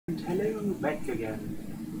Hello, back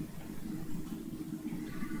again.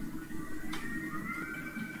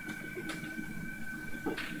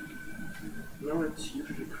 No, it's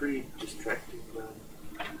usually pretty distracting when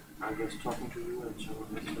I was talking to you and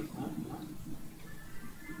someone else was not.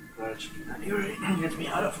 But anyway, gets me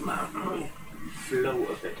out of my flow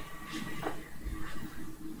a bit.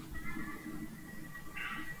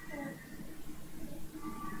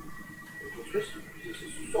 What's this? This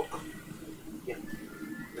is a sock. Yeah,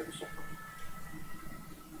 we have a sock.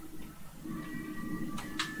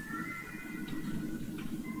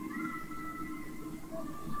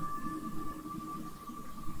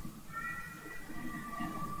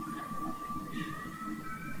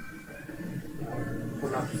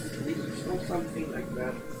 Sleeps or something like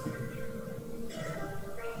that.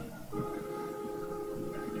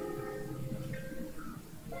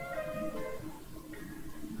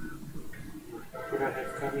 Could I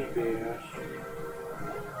have gummy bears?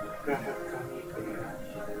 Could I have gummy bears?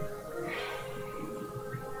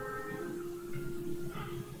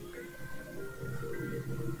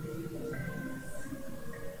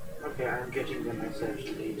 Okay, I'm getting the message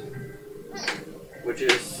later. Which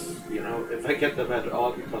is, you know, if I get them at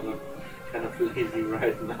all because I'm kind of lazy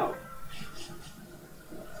right now.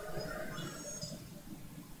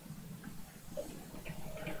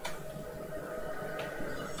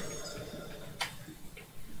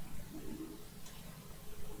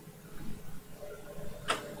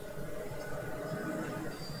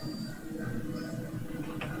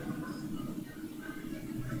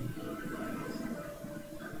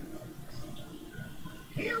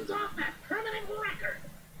 Hands off that permanent record!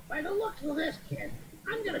 By the looks of this kid,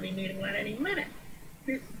 I'm gonna be needing one any minute.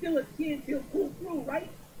 There's still a chance he'll pull through, right?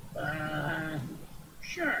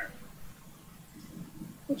 Sure.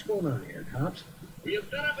 What's going on here, cops? We have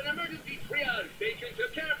set up an emergency triage station to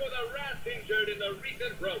care for the rats injured in the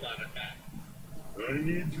recent robot attack. I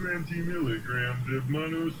need 20 milligrams of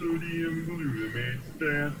monosodium glutamate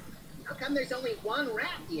stat. How come there's only one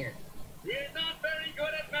rat here? We're not very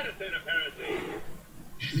good at medicine, apparently.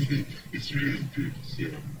 It's really good,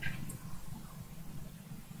 sir.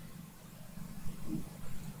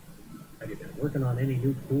 Have you been working on any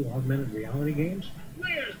new cool augmented reality games?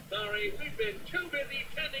 We're sorry, we've been too busy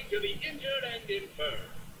tending to the injured and infirm.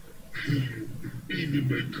 Even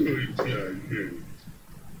my contact hurts.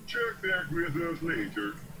 Check back with us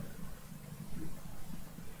later.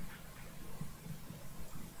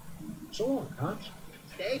 So long, cops.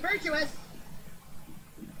 Stay virtuous!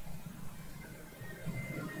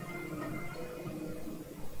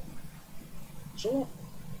 So long.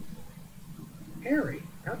 Harry,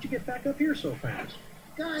 how'd you get back up here so fast?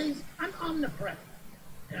 Guys, I'm omnipresent.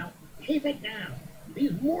 Now, keep it down.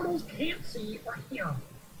 These mortals can't see or hear me.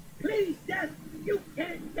 Please, Dad, you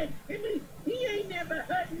can't get him. He ain't never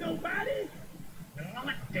hurt nobody.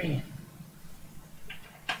 Not Dan.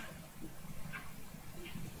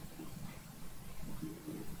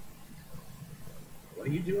 What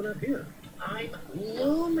are you doing up here? I'm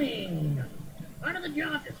looming. Part of the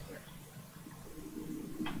job description.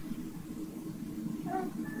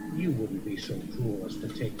 You wouldn't be so cruel as to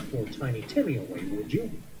take poor tiny Timmy away, would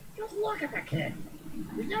you? Just look at the kid.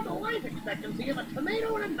 He's got the life expectancy of a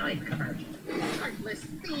tomato and a knife commercial. Heartless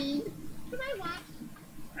fiend. Should I watch?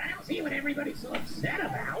 I don't see what everybody's so upset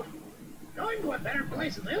about. Going to a better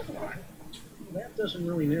place than this one. That doesn't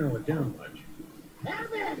really narrow it down much.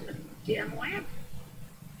 Heaven, Jim Lamp.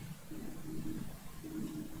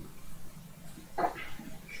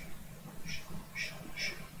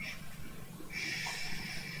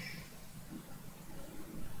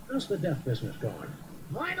 How's the death business going?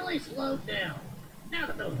 Finally slowed down. Now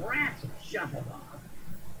that those rats have shuffled off.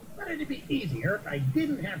 But it'd be easier if I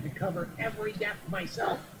didn't have to cover every death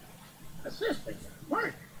myself. Assisting,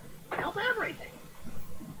 work, help everything.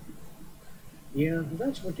 Yeah,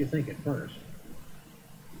 that's what you think at first.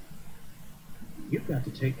 You've got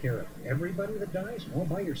to take care of everybody that dies all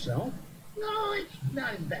by yourself? No, it's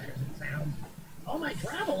not as bad as it sounds. All my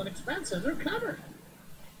travel and expenses are covered.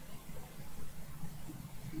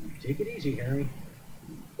 Take it easy, Harry.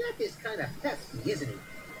 That is kind of pesky, isn't he?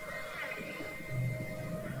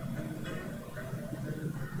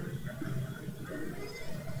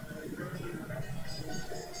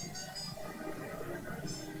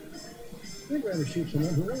 I'd rather shoot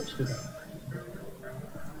someone who wants to die.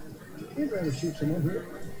 I'd rather shoot someone who...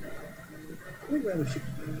 I'd rather shoot...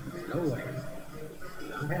 No way.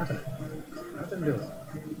 Not happening. Nothing doing.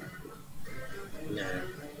 Nah.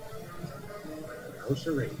 No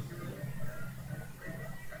siree.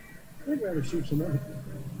 I'd rather shoot someone who...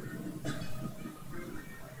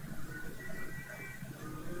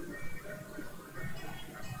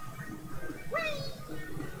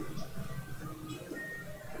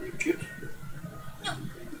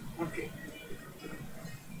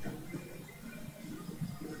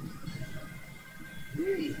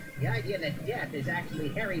 idea that Death is actually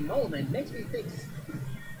Harry Molman makes me think...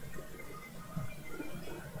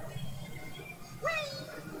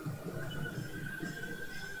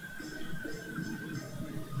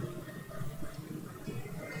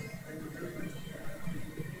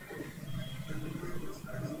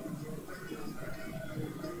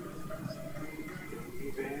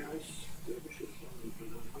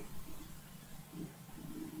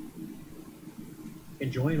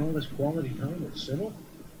 Enjoying all this quality time with Sybil?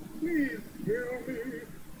 Please kill me.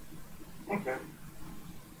 Okay.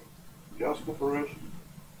 Just go for it.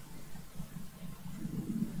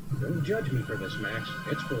 Don't judge me for this, Max.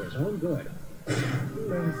 It's for his own good. Bless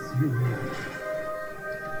you.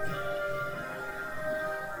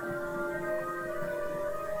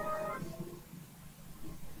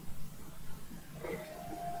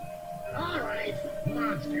 Alright,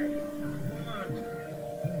 monster.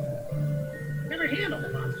 Never handled a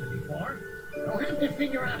monster before. I'll have to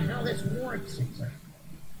figure out how this works exactly.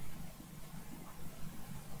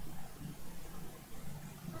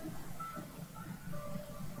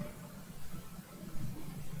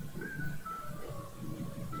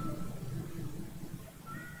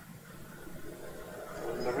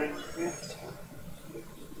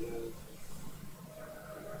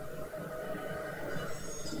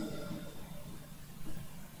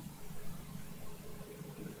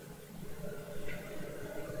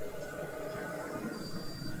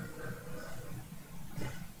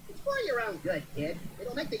 Good, kid.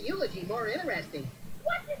 It'll make the eulogy more interesting.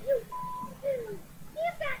 What did you do?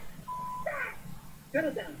 Give that back!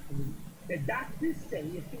 Settle down, please. The doctors say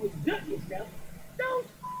if you exert yourself, Don't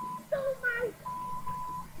steal my...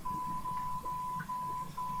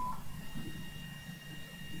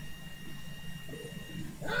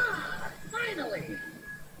 finally!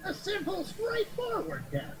 A simple, straightforward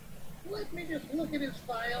test. Let me just look at his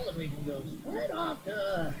file and we can go straight off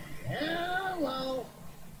to... Hello!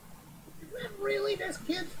 Is that really this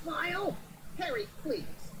kid's file? Harry, please.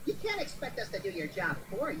 You can't expect us to do your job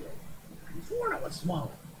for you. I swore it was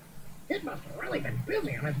small. Kid must have really been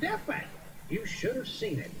busy on his deathbed. You should have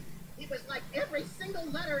seen it. It was like every single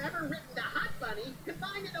letter ever written to Hot Bunny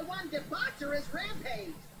combined into one debaucherous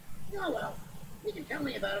rampage. Oh well, you can tell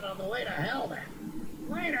me about it on the way to hell then.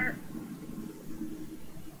 Later.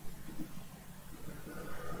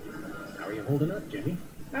 How are you holding up, Jimmy?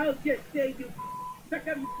 I'll just say you suck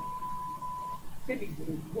up. Jimmy's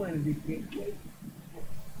little one of this kid.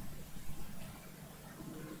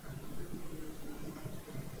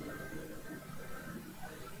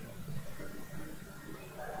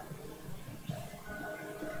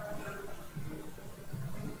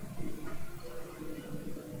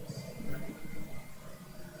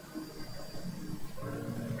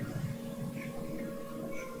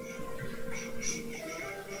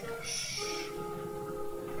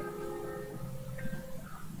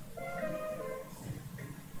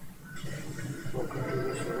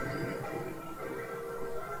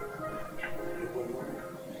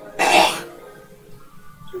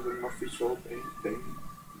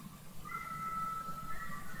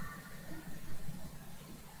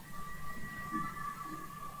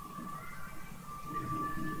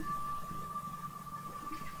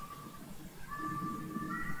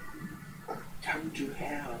 Come to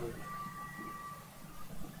hell.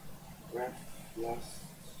 Breath lost.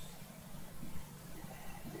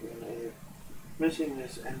 Missing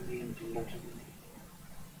this ambient monotony.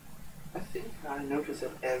 I think I notice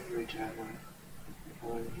it every time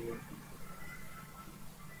I'm here.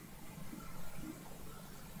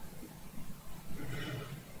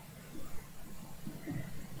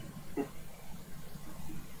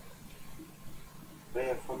 But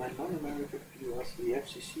yeah, for my non-American viewers, the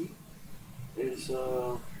FCC is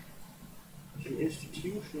an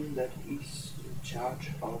institution that is in charge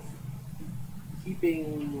of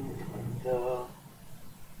keeping the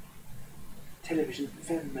television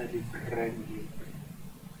family friendly.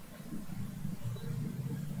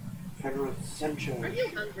 Federal censure. Are you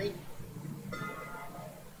hungry?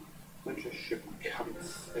 Censorship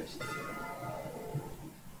comes FCC.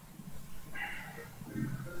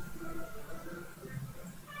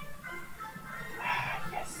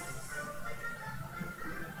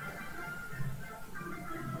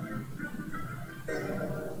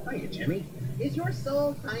 Hiya, Jimmy. Is your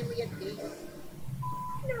soul finally at peace?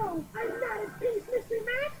 No, I'm not at peace, Mr.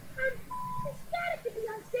 Max. I'm ecstatic to be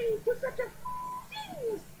on stage with such a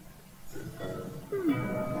genius.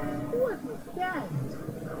 What was that?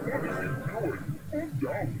 What is it doing? I'm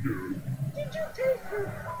down here. Did you taste her?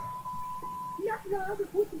 Not love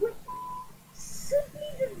with simply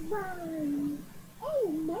divine. Oh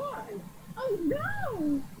my! Oh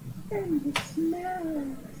no! And the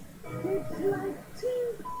smell. It's like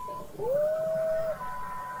tea.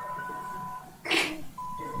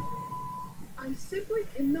 I simply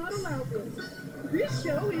cannot allow this. This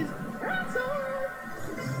show is awesome!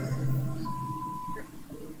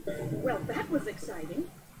 Well, that was exciting.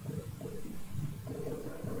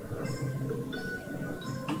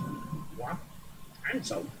 What? And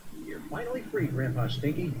so, you're finally free, Grandpa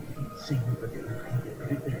Stinky. See you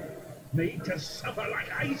again. Made to suffer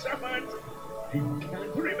like I suffered. You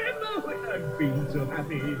can't remember when I've been so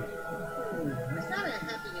happy. Was that a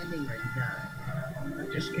happy ending or not?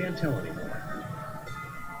 I just can't tell anymore.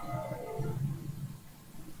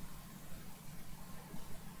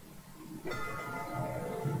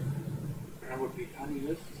 I would be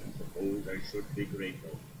honest. Suppose I should be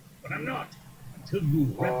grateful, but I'm not. Until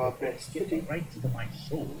you Oh, rip best kitty. right to my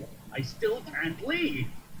soul, I still can't leave.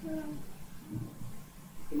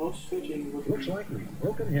 The most fitting would Looks be... like we've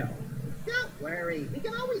broken hell. Don't worry, we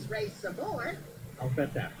can always raise some more. I'll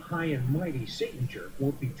bet that high and mighty Satan jerk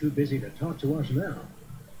won't be too busy to talk to us now.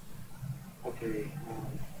 Okay,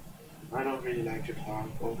 I don't really like to talk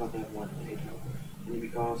over the one later, only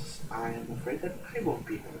because I am afraid that I won't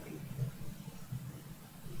be happy.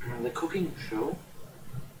 The cooking show.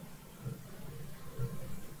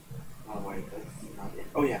 Oh wait, that's not it.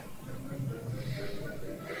 Oh yeah.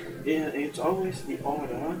 It's always the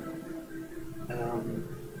order.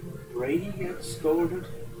 Brady gets scolded,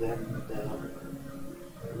 then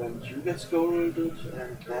you get scolded,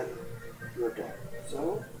 and then you're done.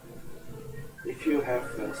 So, if you have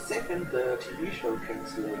a second TV show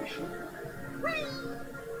cancellation,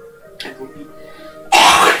 it would be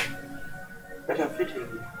better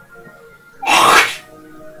fitting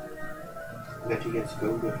that you get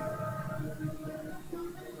scolded.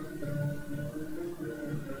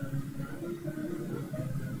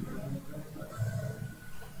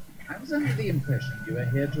 I was under the impression you were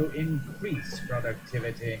here to increase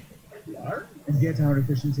productivity. What? And yet our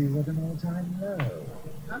efficiency is at an all-time low.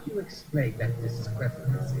 How do you explain that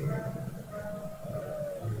discrepancy?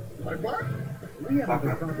 What? We haven't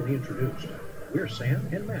been properly introduced. We're Sam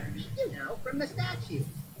and Max. You know, from the statue.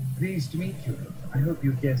 Pleased to meet you. I hope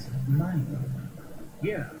you guessed my name.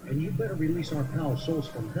 Yeah, and you better release our pal Souls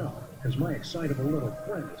from Hell, because my excitable little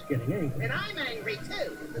friend is getting angry. And I'm angry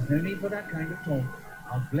too. There's no need for that kind of talk.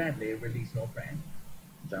 I'll gladly release your friend.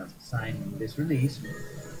 Just sign this release.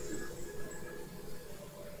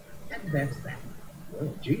 And that's that.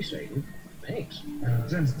 Well, gee, Satan. Thanks. Now,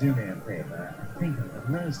 just do me a favor. Think of the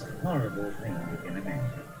most horrible thing you can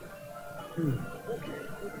imagine. Okay.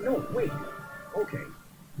 No, wait. Okay.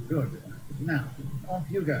 Good. Now, off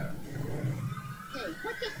you go. Hey,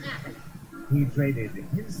 what just happened? He traded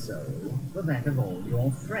his soul for that of all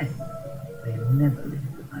your friends. They never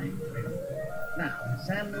lived behind him. Now,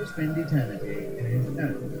 Sam will spend eternity in his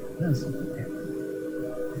own personal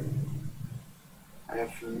heaven. I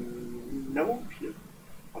have no clue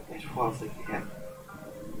what that was again.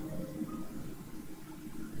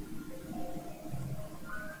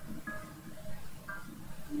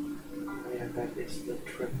 Oh yeah, that is the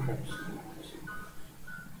Trip Crab Squad.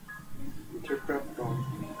 The Trip Crab from...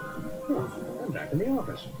 I'm back in the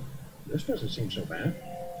office. This doesn't seem so bad.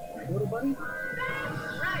 Right, little buddy?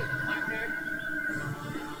 Right, partner.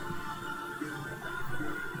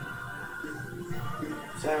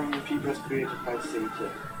 Sam Fibras created by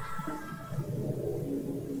Satan.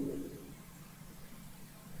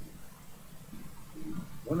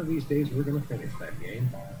 One of these days we're gonna finish that game.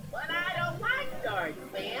 But I don't like dark,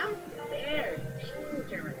 Sam. They're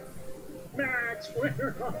dangerous. Max,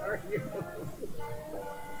 where are you?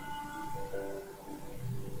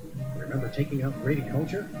 Remember taking out Brady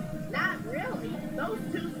Culture? Not really. Those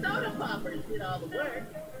two soda poppers did all the work.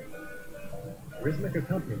 Rhythmic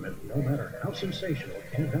accompaniment, no matter how sensational,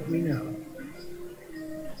 can't help me now.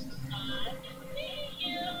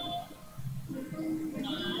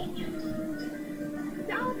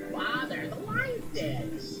 Don't bother. The line's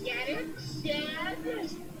dead. Get it? Dead?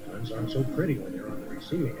 Lines aren't so pretty when you're on the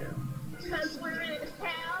receiving end. Because we're in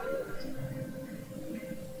hell?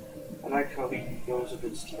 I like how he goes a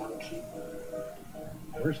bit slouchy.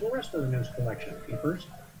 Where's the rest of the news collection, peepers?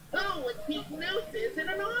 Who would keep nooses in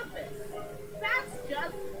an office? That's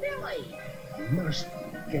just silly. Must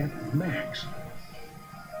get Max.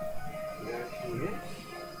 There he is.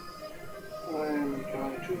 I'm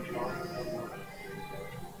going to join him.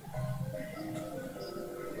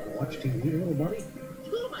 Wanna watch TV, little buddy?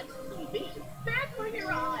 Too much TV. Bad for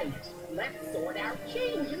your eyes. Let's sort our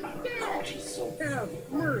change God, instead. he's so... Have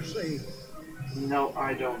mercy! No,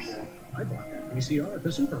 I don't have. I bought that VCR at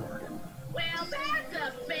the supermarket. Well, that's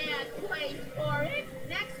a bad place for it.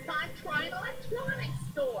 Next time, try an electronics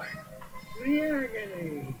store. The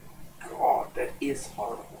agony. God, that is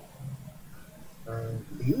horrible.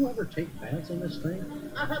 Do you ever take baths in this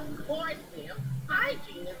thing? Of course, Sam.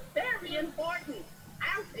 Hygiene is very important.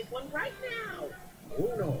 I'll take one right now.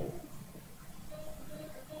 Oh no.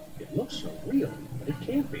 It looks so real, but it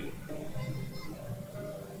can't be.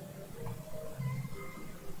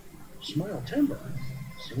 Smile timber.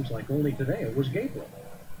 Seems like only today it was Gabriel.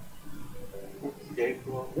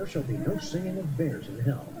 Gabriel. There shall be no singing of bears in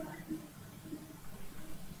hell.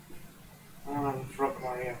 Frog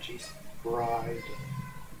Mariachi's bride.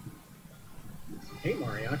 Hey,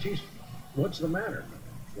 mariachis, what's the matter?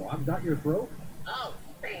 Frog got your throat? Oh,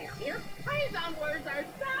 Sam, your plays on words are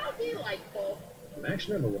so delightful. Max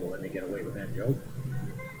never would have let me get away with that joke.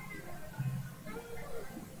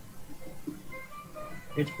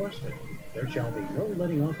 It's busted. There shall be no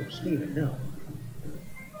letting off of steam in hell.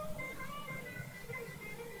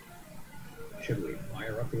 Should we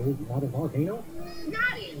fire up the old model volcano?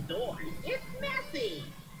 Not indoors. It's messy.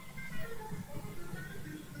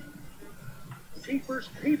 Peepers,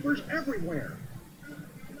 peepers everywhere.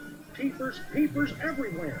 Peepers, peepers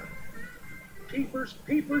everywhere. Peepers,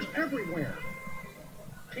 peepers everywhere.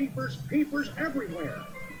 Peepers, peepers everywhere.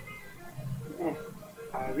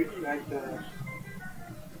 I really like that.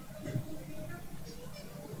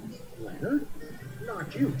 Leonard?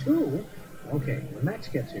 Not you, too? Okay, when Max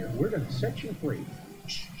gets here, we're going to set you free.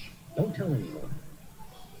 Shh, don't tell anyone.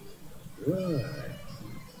 Good.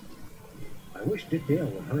 I wish Dick Dale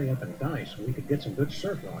would hurry up and die so we could get some good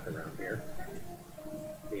surf rock around here.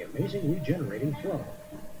 The amazing regenerating flow.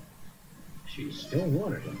 She's still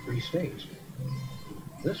wanted in 3 states.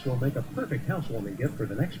 This will make a perfect housewarming gift for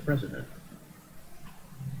the next president.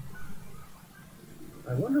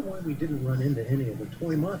 I wonder why we didn't run into any of the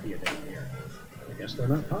toy mafia down here. I guess they're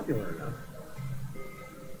not popular enough.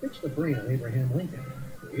 It's the brain of Abraham Lincoln.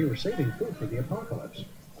 We were saving food for the apocalypse.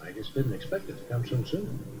 I just didn't expect it to come so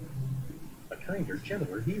soon. A kinder,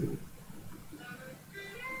 gentler view.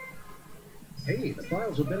 Hey, the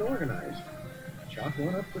files have been organized. Chalk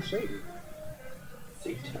one up for Satan.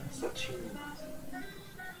 Satan, Sachin.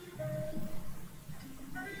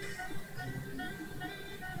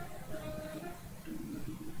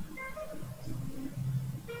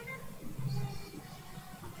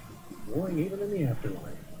 Going even in the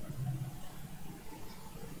afterlife.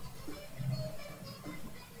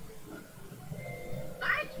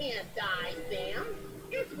 I can't die, Sam.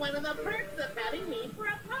 It's one of the perks of having me for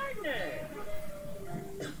a partner.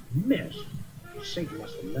 Miss. Satan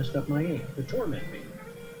must have messed up my aim to torment me.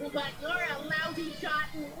 But you're a lousy shot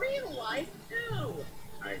in real life, too.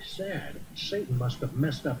 I said Satan must have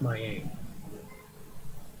messed up my aim.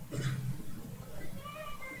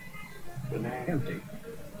 Banana. Empty.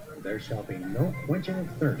 There shall be no quenching of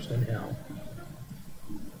thirst in hell.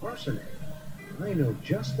 Arsenic. I know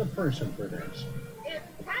just the person for this. It's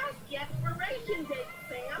past the expiration date,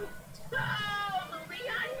 Sam. Totally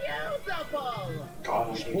unusable. God,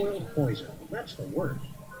 I hate it. Spoiled poison. That's the worst.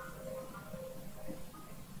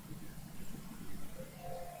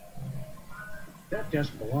 That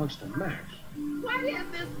desk belongs to Max. What is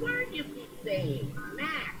this word you keep saying?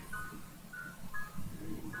 Max.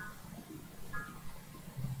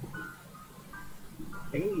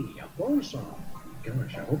 Hey, a bone saw.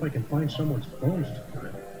 Gosh, I hope I can find someone's bones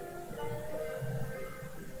tonight.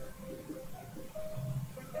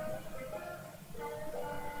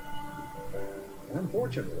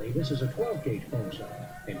 Unfortunately, this is a 12-gauge bone saw,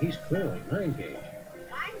 and he's clearly 9-gauge.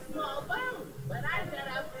 I'm small bones, but I've got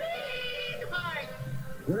a big heart.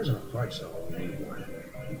 Where's a heart saw when we need one?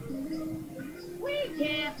 We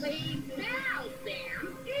can't leave now,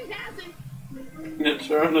 Sam. It hasn't.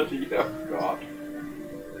 Eternity, oh God.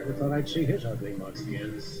 Never thought I'd see his ugly mug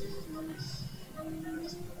again.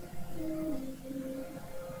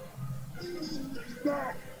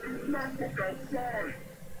 Stop! It's not look outside!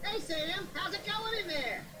 Hey, Sam, how's it going in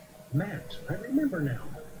there? Max, I remember now.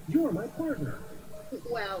 You're my partner.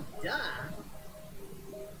 Well, duh.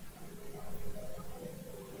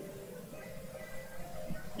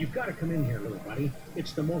 You've got to come in here, little buddy.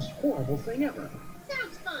 It's the most horrible thing ever.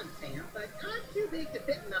 Sounds fun, Sam, but I'm too big to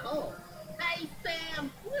fit in the hole. Hey, Sam,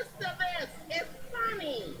 listen to this. It's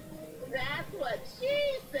funny. That's what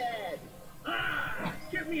she said. Ah!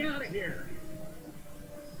 Get me out of here!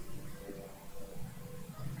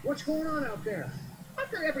 What's going on out there?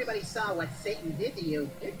 After everybody saw what Satan did to you,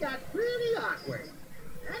 it got pretty awkward.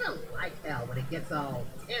 I don't like hell when it gets all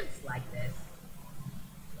tense like this.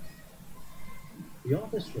 The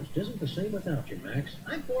office just isn't the same without you, Max.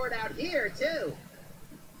 I'm bored out here, too.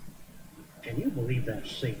 Can you believe that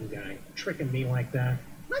Satan guy tricking me like that?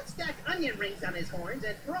 Let's stack onions onion rings on his horns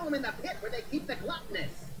and throw him in the pit where they keep the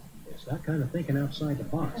gluttonous. It's that kind of thinking outside the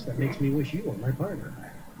box that makes me wish you were my partner.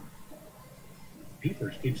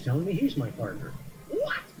 Peepers keeps telling me he's my partner.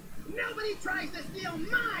 What? Nobody tries to steal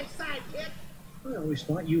my sidekick. I always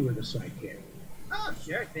thought you were the sidekick. Oh,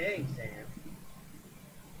 sure thing, Sam.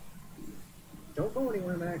 Don't go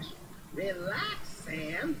anywhere, Max. Relax,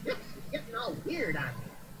 Sam. You're getting all weird on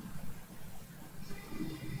me.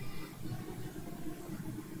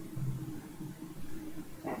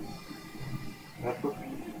 That would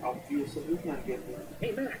be obvious that we can get it.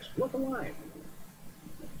 Hey, Max, look alive.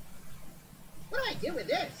 What do I do with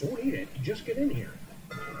this? Don't eat it. Just get in here.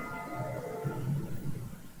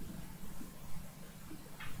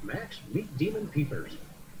 Max, meet Demon Peepers.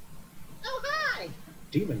 Oh, hi!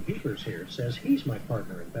 Demon Peepers here says he's my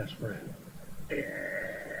partner and best friend. Hey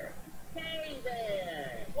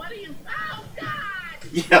there! What are you... Oh,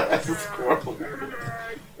 God! Yeah, that's a squirrel.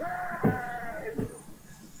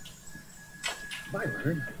 Bye,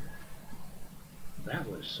 Leonard. That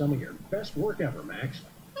was some of your best work ever, Max.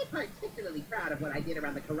 I'm particularly proud of what I did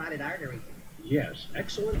around the carotid artery. Yes,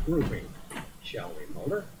 excellent grouping. Shall we,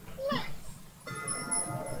 Mulder? Let's!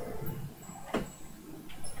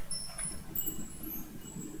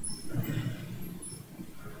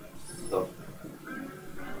 So,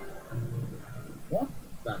 What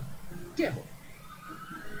the devil?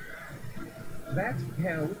 That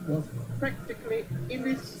hell was practically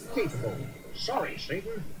inescapable. Sorry,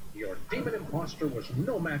 Satan. Your demon imposter was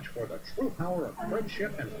no match for the true power of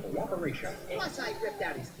friendship and cooperation. Plus, I ripped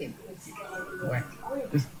out his kidneys. Well,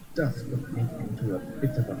 this does put me into a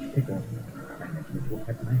bit of a pickle. Management will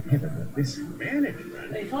have my head over this.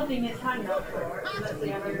 Management? He's holding his hand out for it, so that's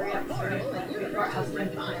the other reaction. Your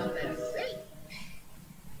husband.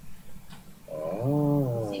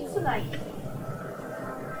 Oh. Seems like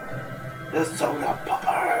the soda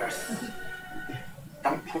poppers.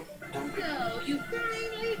 Don't. So, you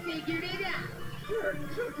finally figured it out. Sure,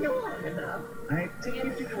 took you long enough. I take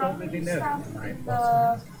it you already know my the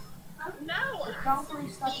boss. No, company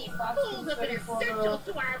stuff he is pulled up an essential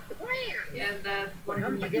to our plan. Yeah, the How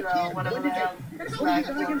did you get girl, killed? whatever When did the hell. you... And How how did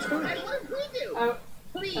did you you get get started? What did we do? Oh,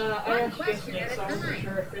 Please, I one asked question yesterday, at a so I wasn't time.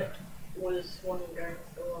 sure if it was one going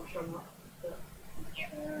to the wash or not. But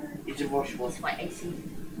It's a wash was. quite icy.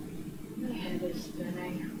 Yeah, it is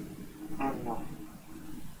stunning. I don't know.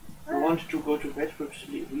 I wanted to go to bed with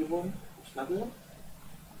everyone. Snuggle.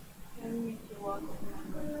 I need to walk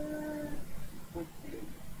around.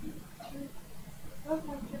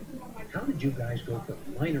 How did you guys go from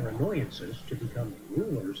minor annoyances to become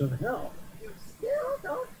rulers of hell? You still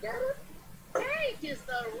don't get it? Rage is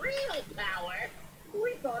the real power.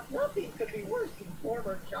 We thought nothing could be worse than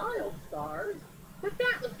former child stars. But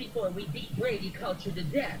that was before we beat Brady culture to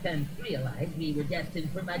death and realized we were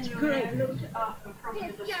destined for much Anyway, I greater. looked it up, and from the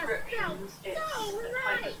It just descriptions, felt it's so the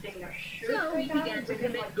type right. of thing that should So we go down began to within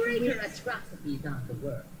commit like 2 greater weeks. atrocities on the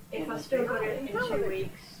world. If I still got it in 2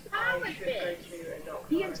 weeks, I should go Politics. to a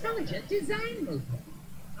doctor. The intelligent design movement.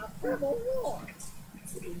 A civil war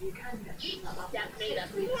You can get shut up. that made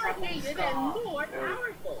us We more travel hated far. and more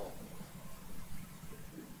powerful.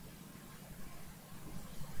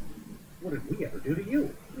 What did we ever do to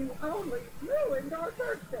you? You only ruined our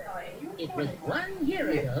birthday. It was 1 year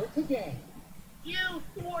ago today. You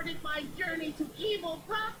thwarted my journey to evil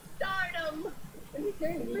pop stardom. And you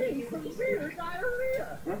gave me severe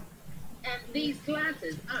diarrhea. And these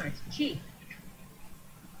glasses aren't cheap.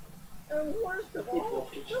 And worst of all,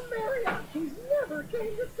 the mariachis never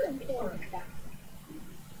came to sing for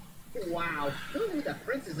us. Wow, who knew the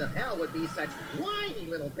princes of hell would be such whiny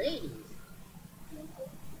little babies?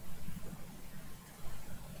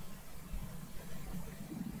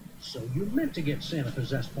 So you meant to get Santa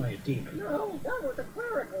possessed by a demon. No, that was a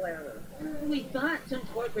clerical error. We thought some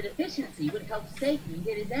corporate efficiency would help Satan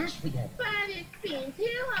get his act together. But it seems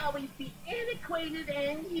he'll always be antiquated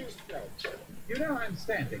and useless. You know I'm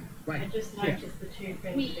standing I right just here. noticed the 2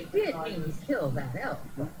 things. We did mean to kill that elf.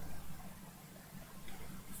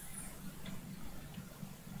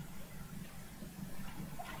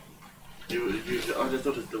 You just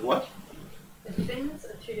noticed the what? The fins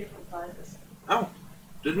are 2 different sizes. Oh,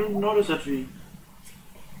 didn't notice that we.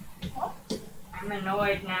 I'm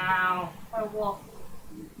annoyed now. Or what?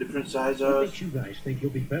 Different What sizes. makes you guys think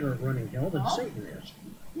you'll be better at running hell than Satan is?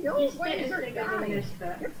 The You old spit ways is are bigger than dying. this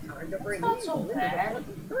bit. It's time to bring That's evil not into so bad.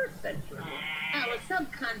 the 21st century. Our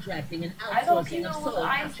subcontracting and I don't outsourcing of know soul what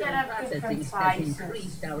I capture said and of processing different has sizes.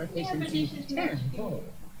 increased our Yeah, but efficiency this is next tenfold.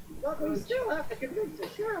 But we still have to convince the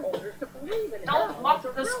shareholders to believe in Don't hell mock as a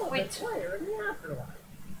the relevant squid. player in the afterlife.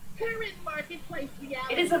 Current marketplace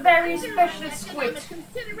reality. It is a very Under special economic squid.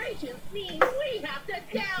 considerations mean we have to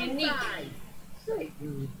It's unique. downsize. Say,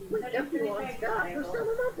 we definitely want Scott for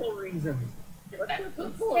sentimental reasons. But the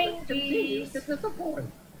support Thank continues you. to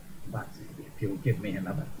disappoint. But if you'll give me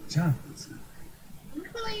another chance.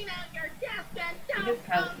 Clean out your desk and You don't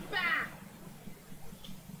have- come back.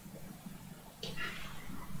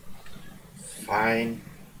 Fine.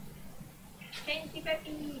 Thank you,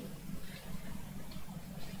 Becky.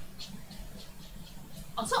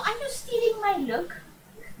 Also, are you stealing my look?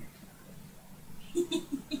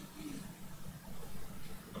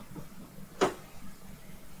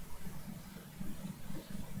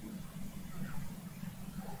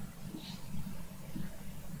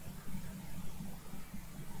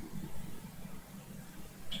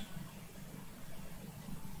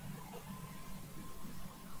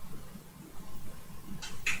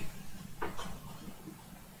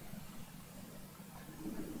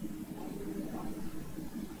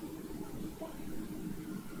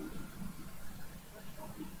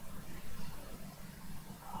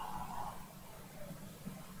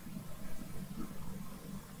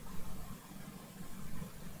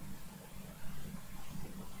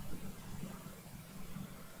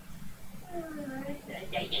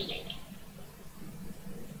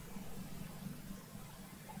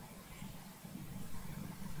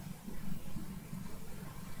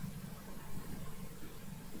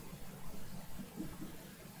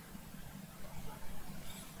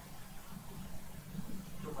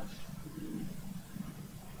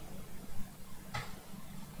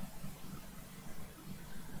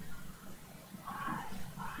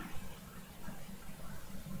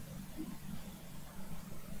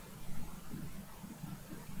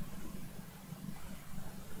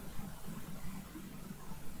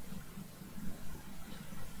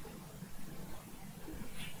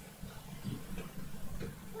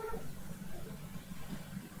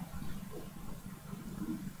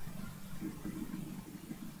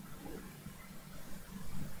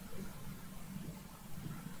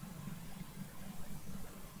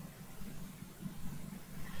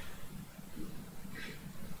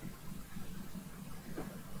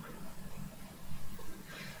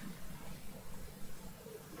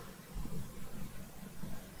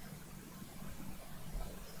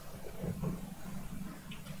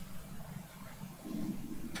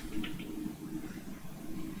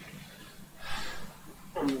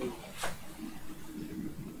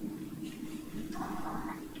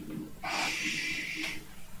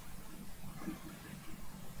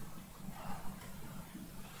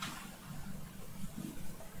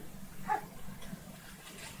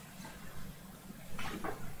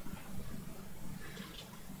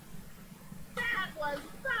 That was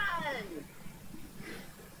fun.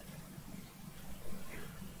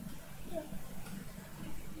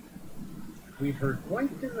 We've heard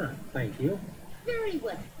quite enough, thank you. Very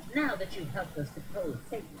well. Now that you've helped us depose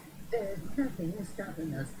Satan, there's nothing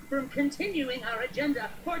stopping us from continuing our agenda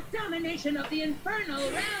for domination of the infernal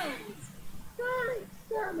realms.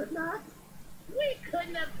 Sorry, Max. We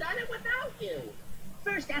couldn't have done it without you.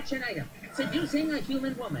 First action item, seducing a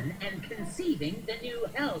human woman and conceiving the new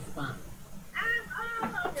hell spawn.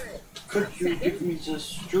 I'm all over it. Could you give me this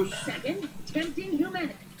juice? Second, tempting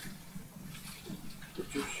humanity. The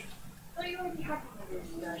juice. Oh, you already have one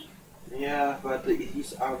of those, right? Yeah, but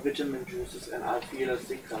these are vitamin juices and I feel a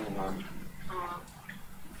thing coming on.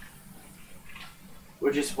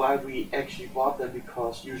 Which is why we actually bought them,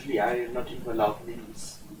 because usually I am not even allowed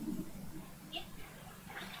these.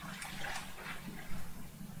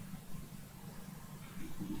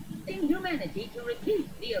 In humanity to repeat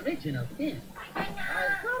the original sin. I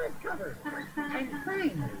got it covered. And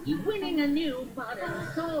finally, winning a new modern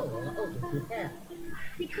soul over to hell.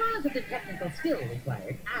 Because of the technical skill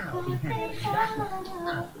required, I'll be handling that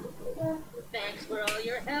one. Thanks for all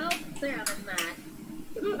your help, Sam and Matt.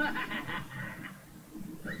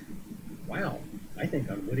 Wow, I think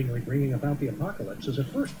unwittingly bringing about the apocalypse is a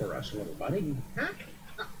first for us, little buddy. Huh?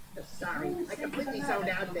 Oh, sorry, I completely zoned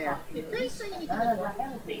out there. Did they say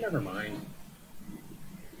anything? Never mind.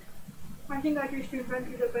 I think I just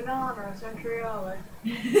invented a banana essentially.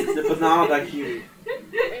 The banana like you.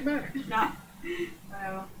 Hey, Max. No.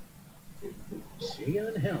 See you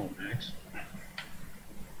in hell, Max.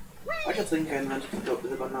 I just think I invented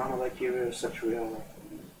the banana like you is such real.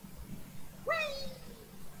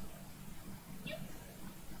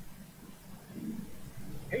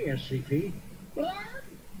 Hey, SCP. Yeah?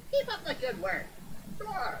 Keep up the good work.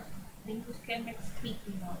 Sure. Dingus can make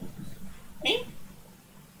squeaky noise.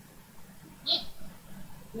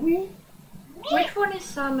 Which one is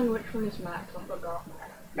Sam and which one is Max? I forgot.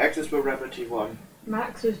 Max is the rabbity one.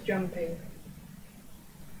 Max is jumping.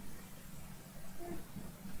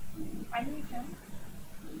 I need him.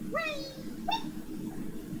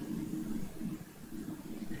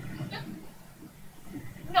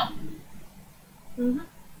 No. Mm-hmm.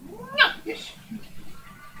 No. Yes.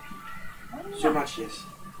 So much yes.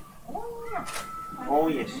 Oh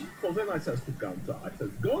yes. So then I says to Gunther, I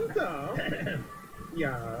says, Gunther!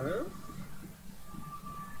 Yeah?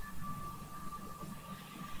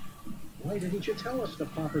 Why didn't you tell us the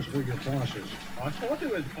Poppers were your bosses? I thought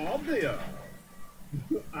it was obvious.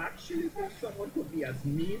 You actually thought someone could be as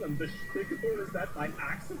mean and despicable as that by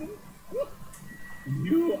accident?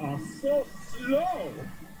 You are so slow!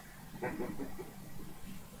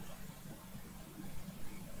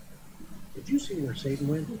 Did you see where Satan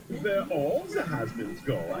went? Where all the has-beens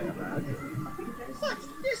go, I imagine. Such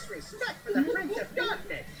disrespect for the Prince of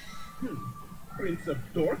Darkness. Prince of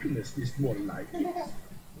Darkness is more like it.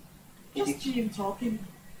 Just Jim talking.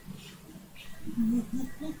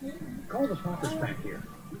 Call the Poppers back here.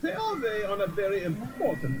 They are on a very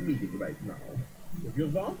important meeting right now. If you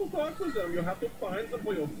want to talk to them, you have to find them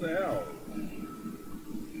for yourself.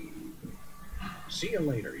 See you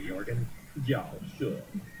later, Jorgen. Yeah, sure.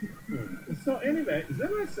 So anyway, then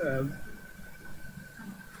I said,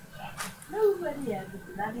 Nobody has a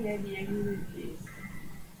bloody idea who it is.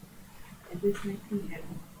 And this makes me happy.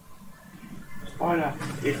 Spoiler,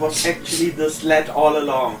 it was actually the sled all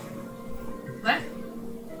along. What?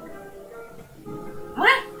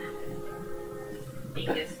 What?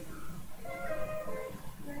 Dingus.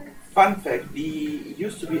 Fun fact, the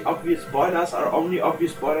used to be obvious spoilers are only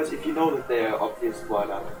obvious spoilers if you know that they are obvious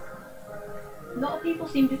spoilers. A lot of people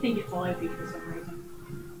seem to think it's obvious for some reason.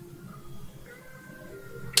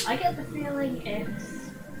 I get the feeling it's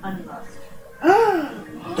unrust.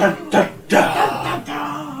 Dun, dun,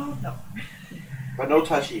 dun. No. But no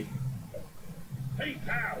touchy. hey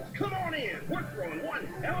pals, come on in. We're throwing one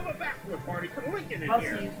hell of a bachelor party for Lincoln in Plus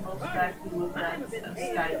here. he's most likely with that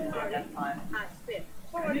Skype at that time. I spent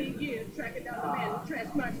 40 years tracking down the man who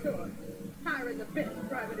trashed my store, hiring the best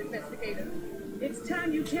private investigator. It's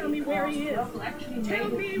time you tell me where he is. Tell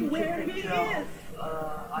me where he is.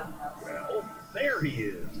 Well, there he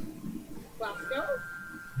is. Bosco?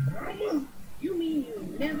 You mean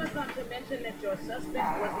you never thought to mention that your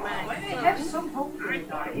suspect was my son? Have some hope. I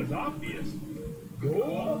thought it was obvious. You're the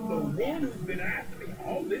one who's been after me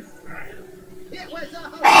all this time. It was a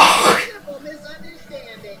whole simple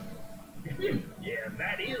misunderstanding. Yeah,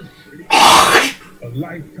 that is pretty. A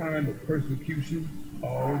lifetime of persecution,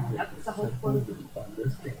 all That's the whole simple point.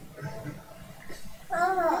 misunderstanding.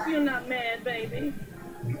 Hope you're not mad, baby.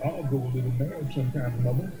 We all go a little mad sometimes,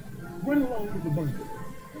 Mother. Run along to the bunker,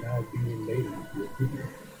 and I'll be in later with your cookie.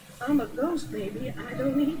 I'm a ghost, baby. I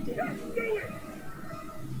don't need to. Just do it!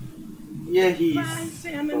 Yeah, he's. Bye,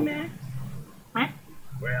 Sam and Max.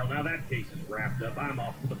 Well, now that case is wrapped up. I'm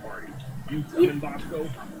off to the party. You coming, Bosco?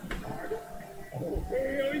 Oh,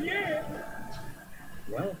 hell yeah!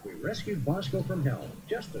 Well, we rescued Bosco from hell,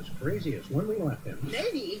 just as crazy as when we left him.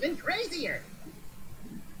 Maybe even crazier.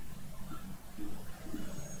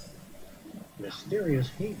 Mysterious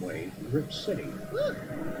heat wave gripped city. Look,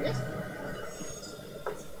 this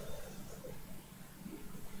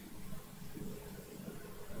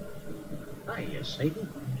Hiya, Satan.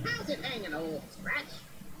 how's it hanging, old scratch?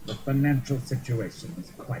 The financial situation is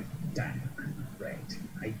quite dire, I'm afraid.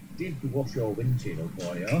 I did wash your windshield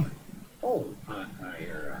for you. Oh, I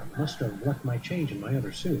must have left my change in my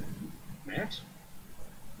other suit. Max?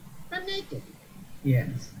 I'm naked.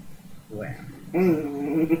 Yes. Well,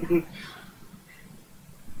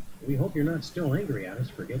 We hope you're not still angry at us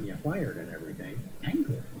for getting you fired and everything.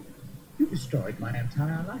 angry. You destroyed my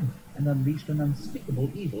entire life and unleashed an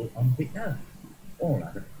unspeakable evil on the earth, all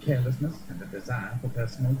out of carelessness and a desire for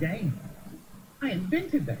personal gain. I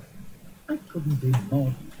invented that. I couldn't be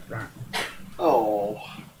more proud. Oh.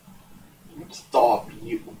 Stop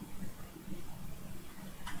you.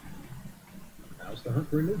 How's the hunt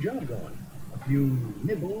for a new job going? A few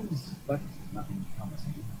nibbles, but nothing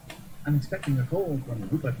promising. I'm expecting a call from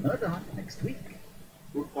Rupert Murdoch next week.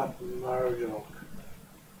 Rupert Murdoch.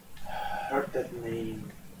 Heard that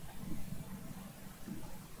name.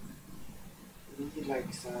 Isn't he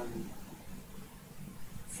like some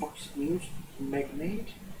Fox News magnate?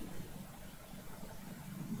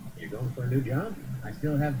 You going for a new job? I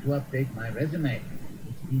still have to update my resume.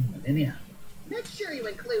 It's been millennia. Make sure you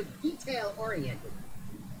include detail-oriented.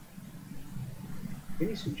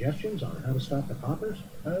 Any suggestions on how to stop the Poppers?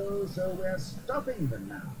 Oh, so we're stopping them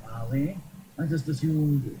now, are we? I just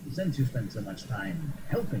assumed, since you spent so much time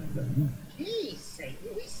helping them. Geez, Satan,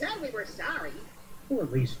 we said we were sorry. Or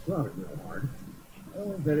at least thought it real hard.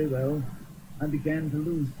 Oh, very well. I began to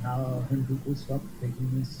lose power when people stopped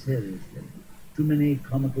taking me seriously. Too many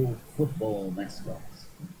comical football mascots,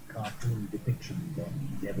 cartoon depictions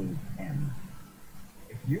on devil ham.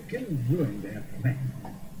 If you can ruin their plan,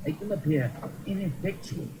 make them appear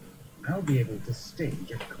ineffectual, I'll be able to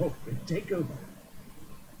stage a corporate takeover.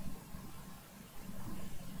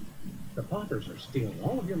 The paupers are stealing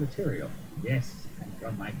all of your material. Yes, and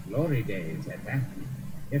from my glory days at that.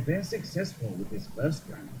 If they're successful with this first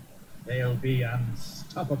round, they'll be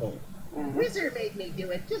unstoppable. Wizard made me do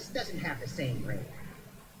it, just doesn't have the same ring.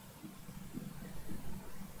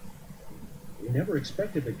 We never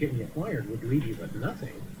expected that getting you fired would leave you with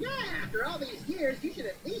nothing. Yeah, after all these years, you should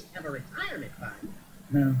at least have a retirement fund.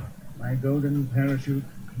 No, my golden parachute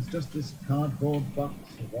is just this cardboard box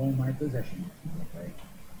of all my possessions.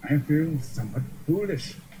 I feel somewhat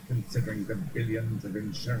foolish, considering the billions of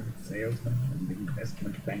insurance salesmen and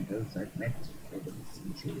investment bankers I've met over the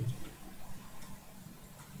centuries.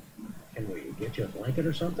 Can we get you a blanket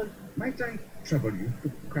or something? Might I trouble you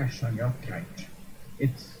to crash on your couch?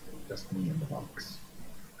 It's just me in the box.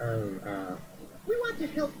 We want to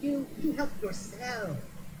help you help yourself.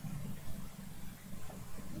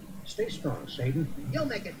 Stay strong, Satan. You'll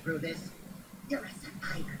make it through this. You're a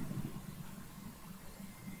survivor.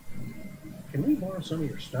 Can we borrow some of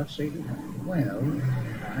your stuff, Satan? Well,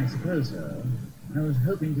 I suppose so. I was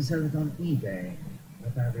hoping to sell it on eBay,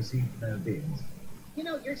 but I received no bids. You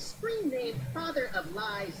know, your screen name, Father of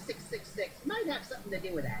Lies 666, might have something to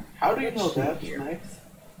do with that. How do you know that, Max?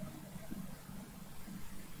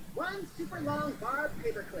 One super long barbed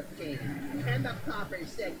paperclip came, and the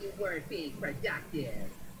paupers said you weren't being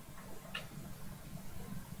productive.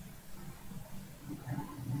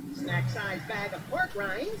 Snack-sized bag of pork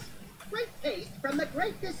rinds. Great taste from the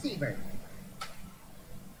Great Deceiver.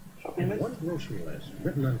 And one grocery list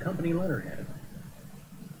written on company letterhead.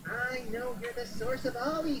 I know you're the source of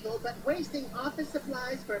all evil, but wasting office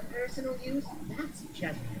supplies for personal use, that's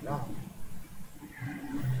just wrong.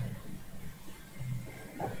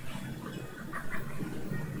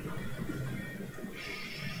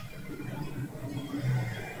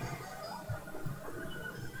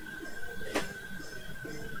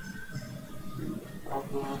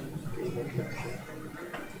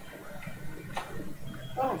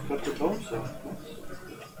 Oh, I've got the bone saw.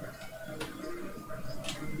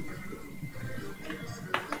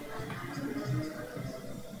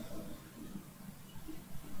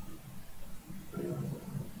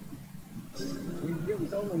 We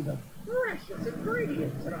use only the freshest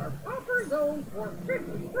ingredients in our proper zone for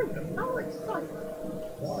 50 fruit of knowledge cider.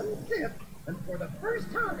 One sip, and for the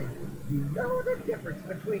first time, you know the difference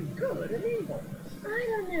between good and evil. I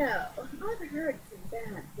don't know. I've heard some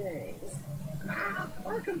bad things.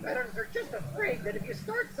 Our competitors are just afraid that if you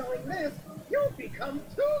start selling this, you'll become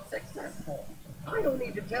too successful. I don't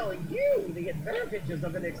need to tell you the advantages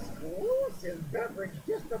of an exclusive beverage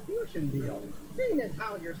distribution deal, seeing as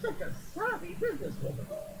how you're such a savvy businesswoman.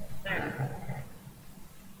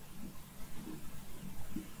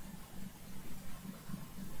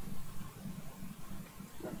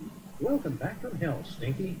 Welcome back from hell,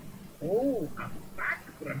 Stinky. Oh, I'm back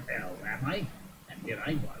from hell, am I? And here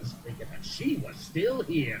I was, thinking that she was still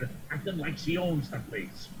here, acting like she owns the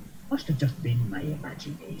place. Must have just been my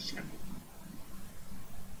imagination.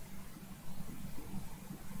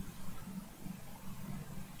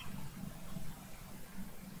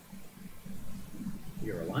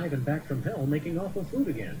 You're alive and back from hell making awful food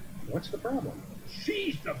again. What's the problem?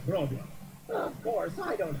 She's the problem. Of course,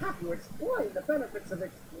 I don't have to explain the benefits of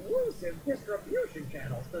exclusive distribution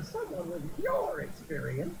channels to someone with your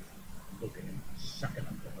experience. Look at him, sucking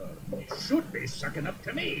up to her. He should be sucking up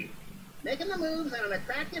to me. Making the moves on an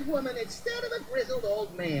attractive woman instead of a grizzled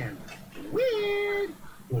old man. Weird!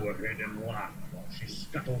 Go ahead and laugh while she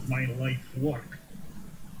scuttles my life's work.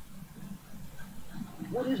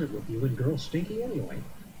 What is it with you and girl Stinky anyway?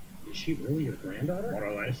 Is she really your granddaughter? More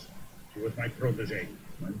or less. She was my protege,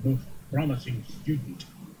 my most promising student.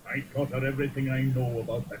 I taught her everything I know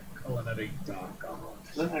about the culinary dark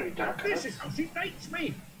arts. Culinary dark This arts? is how she thanks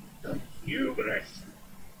me. The hubris.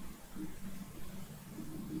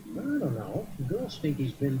 I don't know. Girl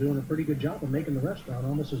Stinky's been doing a pretty good job of making the restaurant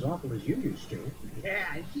almost as awful as you used to.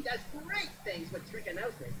 Yeah, and she does great things with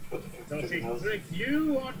trichinosis. So she tricked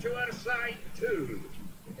you onto her side too.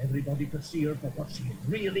 If everybody could see her for what she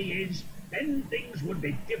really is, then things would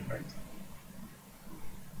be different.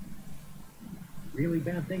 Really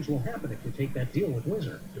bad things will happen if you take that deal with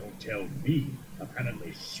Wizard. Don't tell me.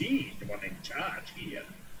 Apparently she's the one in charge here.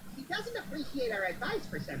 She doesn't appreciate our advice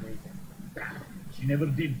for some reason. She never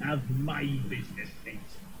did have my business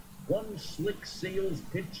sense. One slick sail's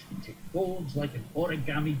pitch, and she folds like an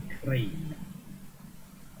origami crane.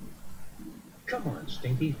 Come on,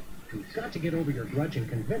 Stinky. You've got to get over your grudge and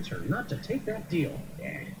convince her not to take that deal.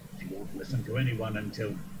 Yeah, she won't listen to anyone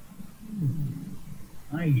until...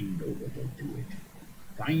 I know what'll do it.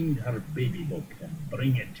 Find her baby book and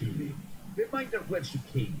bring it to me. Remind her where she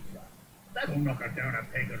came from. That'll knock her down a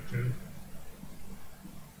peg or two.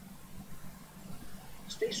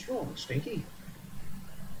 Stay strong, Stinky.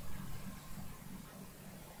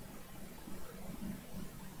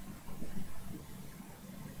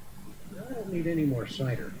 I don't need any more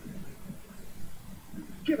cider.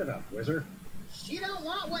 Give it up, Whizzer. She don't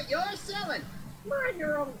want what you're selling. Mind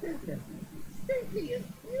your own business. Stinky is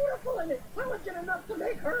beautiful and intelligent enough to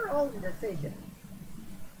make her own decision.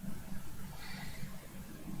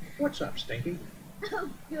 What's up, Stinky? Oh,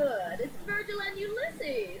 good. It's Virgil and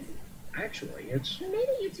Ulysses. Actually, it's...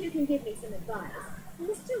 Maybe you two can give me some advice.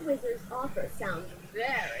 Mr. Whizzer's offer sounds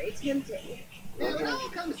very tempting. Well, it all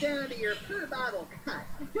comes down to your per bottle cut.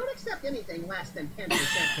 Don't accept anything less than 10%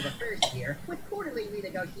 for the first year with quarterly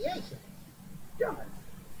renegotiation. Done.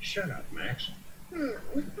 Shut up, Max. I'm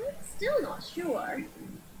still not sure.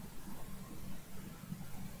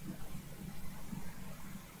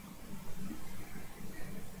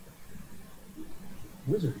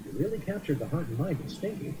 Whizzer, you really captured the heart and mind of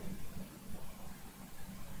Stinky.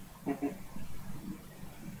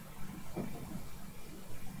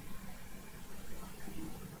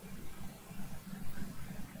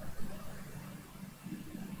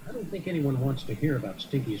 I don't think anyone wants to hear about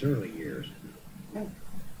Stinky's early years.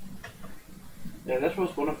 Yeah, that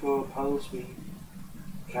was one of our puzzles we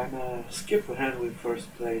kinda skipped when we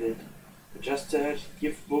first played it. We just said,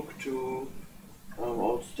 give book to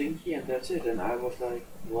old Stinky and that's it. And I was like,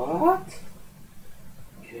 what?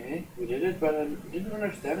 Okay, we did it, but I didn't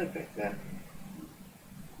understand it back then.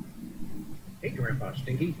 Hey, Grandpa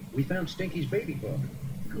Stinky, we found Stinky's baby book.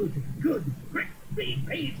 Good. Quick, read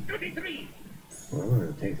page 33. Oh,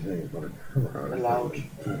 it takes things, but Aloud.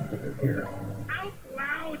 Here. Out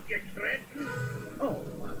loud, you cretin. Oh,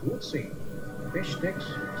 let's see. Fish sticks,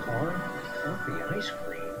 tar, coffee, ice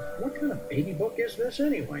cream. What kind of baby book is this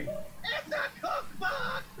anyway? It's a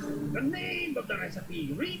cookbook! The name of the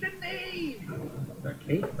recipe. Read the name. The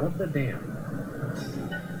Cake of the Damned.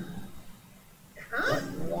 Huh?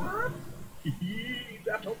 What?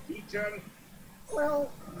 That'll teach her.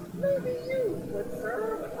 Well, maybe you, good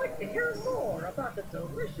sir, would like to hear more about the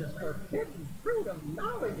delicious forbidden fruit of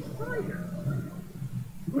knowledge cider.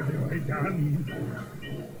 What have I done?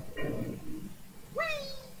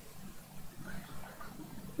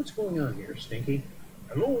 What's going on here, Stinky?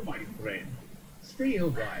 Hello, my friend. Stay a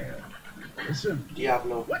while. Listen,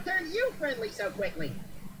 Diablo. What turned you friendly so quickly?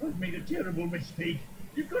 I've made a terrible mistake.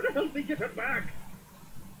 You've got to help me get her back.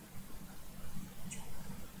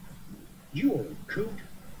 You old coot.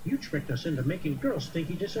 You tricked us into making Girl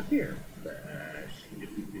Stinky disappear. She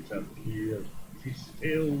didn't disappear. She's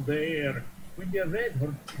still there. When you read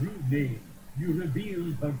her true name, you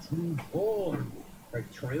revealed her true form. Her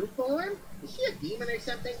true form? Is she a demon or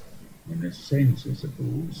something? In a sense, I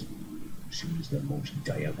suppose. She's the most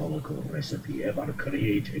diabolical recipe ever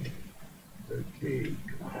created. The cake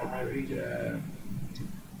of the damned.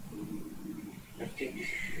 I think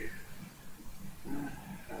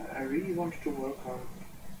I really wanted to work on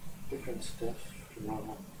different stuff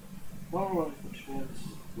tomorrow. More on chance,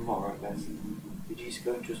 more or less. He's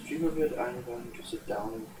going to stream a bit, I'm going to sit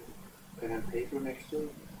down with pen and paper next to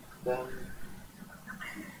it. Then,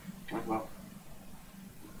 well.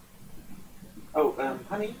 Oh,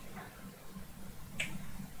 honey.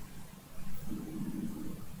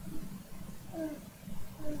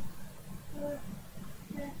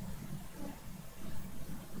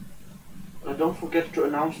 Don't forget to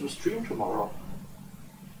announce the stream tomorrow.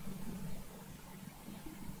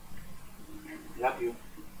 Love you.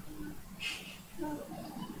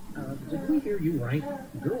 Did we hear you right?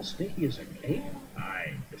 Girl Stinky is a cake?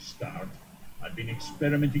 Aye, to start. I've been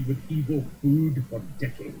experimenting with evil food for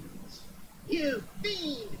decades. You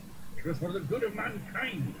fiend! It was for the good of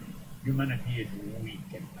mankind. Humanity is weak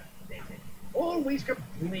and pathetic. Always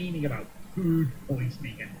complaining about food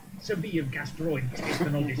poisoning and severe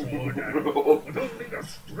gastrointestinal disorder. But only the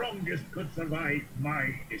strongest could survive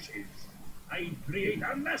my dishes. I'd create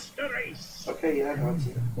a master race. Okay, yeah,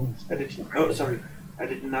 Nazi. I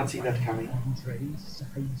did not see that coming. Entrees,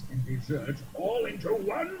 sides, and desserts all into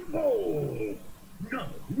one bowl. No,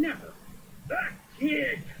 never. The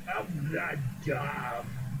Cake of the Damned.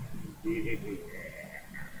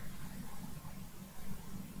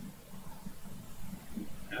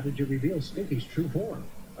 How did you reveal Stinky's true form?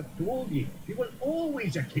 I told you, she was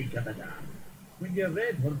always a cake of a dam. When you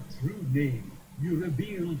read her true name, you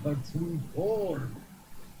revealed her true form.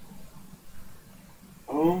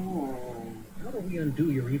 Oh. How do we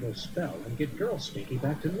undo your evil spell and get Girl Stinky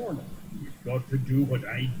back to normal? You've got to do what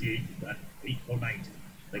I did that fateful night.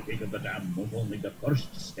 The cake of the dam was only the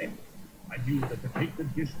first step. I knew that to take the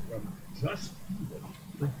dish from just evil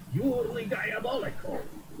to purely diabolical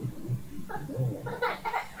would be more.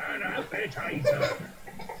 An appetizer.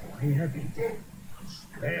 Try it.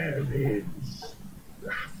 Spare ribs.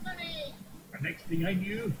 Blasphemy! The next thing I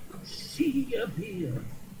knew, she appeared.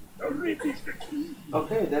 The rib is the key.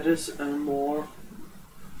 Okay, that is a more...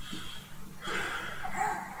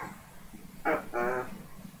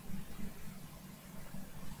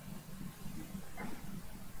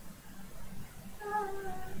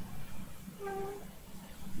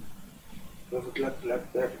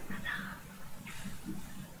 Clap that.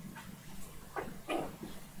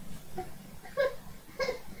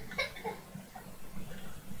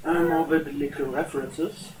 More biblical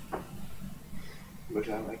references, which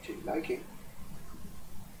I'm actually liking.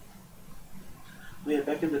 Yeah,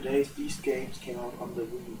 back in the days, these games came out on the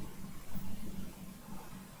Wii.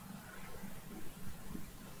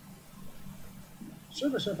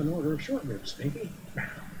 Serve us up an order of short ribs, Stinky. I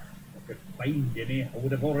could find any, I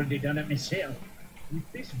would have already done it myself.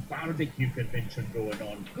 With this barbecue convention going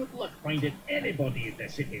on, good luck finding anybody in the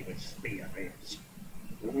city with spare ribs.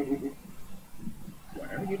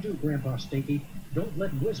 Whatever you do, Grandpa Stinky, don't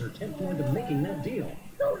let Wizard tempt you into making that deal.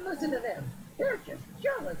 Don't listen to them. They're just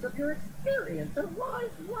jealous of your experience and wise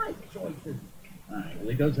life choices. Aye, well,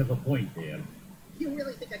 he does have a point there. You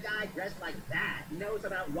really think a guy dressed like that knows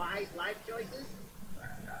about wise life choices?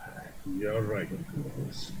 You're right, of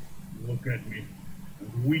course. Look at me.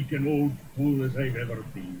 As weak and old fool as I've ever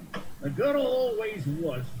been. The girl always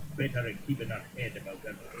was better at keeping her head about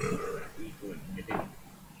her. He could get it.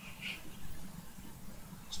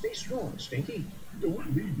 Stay strong, Stinky.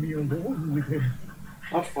 Don't leave me alone with him.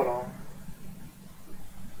 Not for long.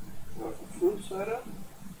 Food cider?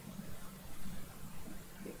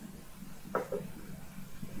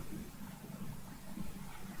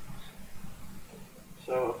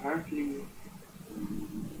 So apparently,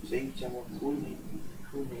 saying someone cool name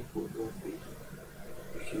would work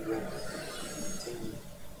if you get thing.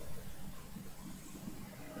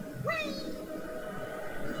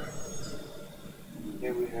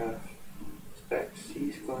 Here we have Specs.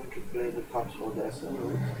 He's going to play the cops for the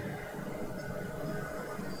SMOs.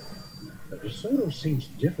 The DeSoto seems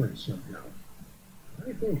different somehow.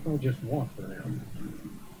 I think I'll just walk for now.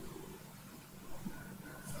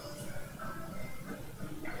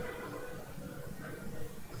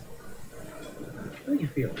 How you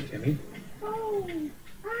feeling, Timmy? Oh,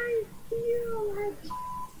 I feel like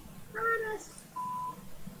honest.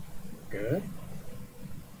 Good.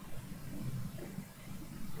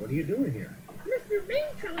 What are you doing here? Mr.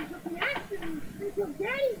 Maintown took the accident until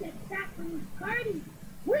Daddy gets back from his party.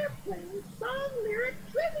 We're playing song lyric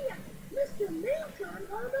trivia. Mr. Maintown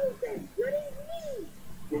almost as good as me.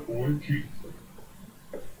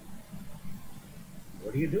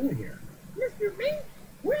 What are you doing here? Mr. Mink,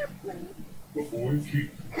 we're playing.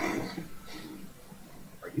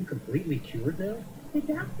 Are you completely cured now? The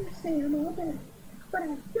doctors say I'm all better, but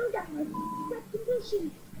I've still got my stuff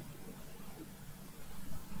condition.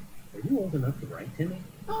 Are you old enough to write, Timmy?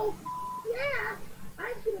 Oh, yeah.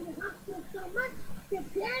 I've been in the hospital so much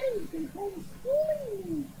that Daddy's been homeschooling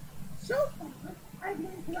me. So far, I've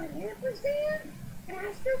learned to write ampersand,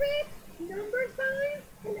 asterisk, number sign,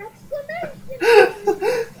 and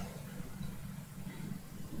exclamation.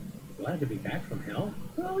 Glad to be back from hell.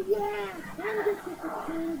 Oh, yeah. I'm just at the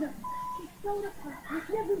Canada. She showed up. I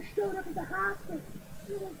never showed up at the hospital.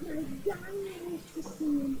 It was my dying wish to see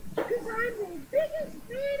him. Because I'm the biggest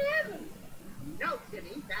fan ever. No,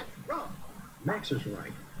 Timmy, that's wrong. Max is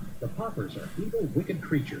right. The Poppers are evil, wicked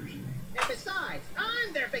creatures. And besides,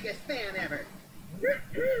 I'm their biggest fan ever.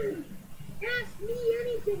 Ask me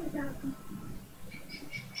anything about them.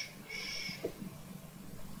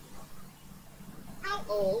 How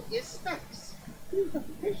old is Specs? He's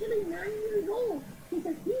officially 9 years old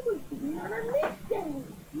because he was born on a midday.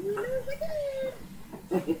 You know again.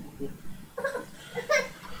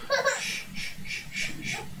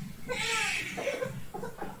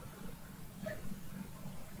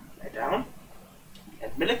 Lay down.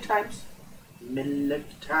 And milk times. Milk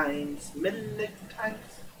times. Milk times.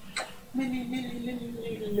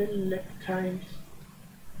 Milk times.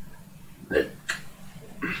 Milk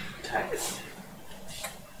times.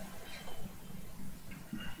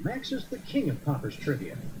 Max is the king of Poppers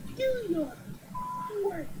trivia. New York.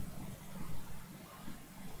 Work.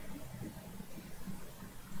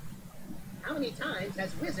 many times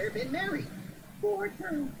has Whizzer been married? 4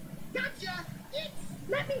 times. Gotcha! It's...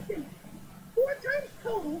 Let me think. 4 times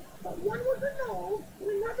total, but one was annulled and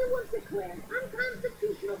another was declared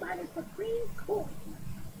unconstitutional by the Supreme Court.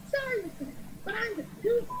 Sorry, Mr. Mayor, but I'm just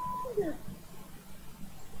too good.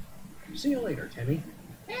 See you later, Timmy.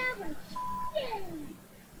 Have a day.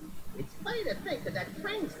 It's funny to think that that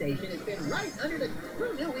train station has been right under the...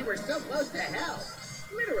 Who knew we were so close to hell?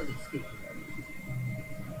 Literally speaking.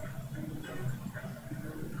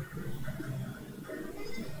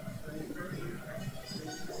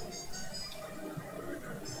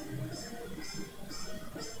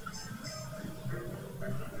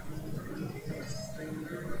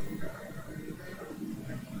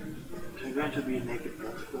 You're going to be a naked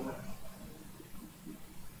monster.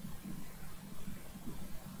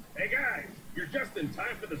 Hey guys, you're just in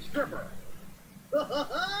time for the stripper.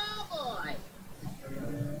 Oh, boy!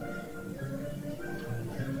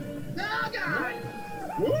 Oh, God!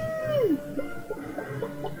 Woo!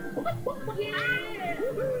 Yeah!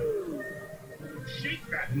 Woohoo! Shake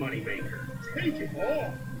that moneymaker. Take it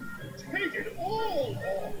all. Take it all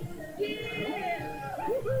off. Yeah!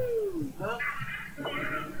 Woohoo! Huh?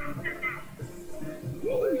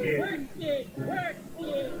 Oh, yeah. Work it! Work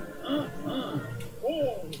it!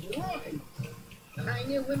 All right. I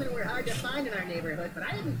knew women were hard to find in our neighborhood, but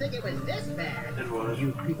I didn't think it was this bad. It was.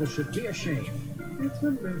 You people should be ashamed. It's a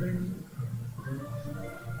living.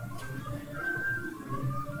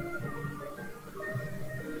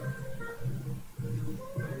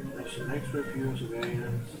 There's the next review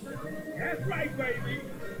surveillance. That's right, baby.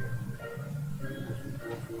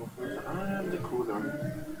 I am the cooler.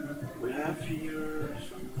 We have here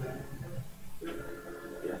some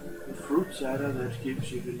a fruit cider that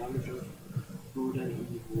gives you the knowledge of good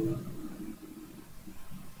and evil.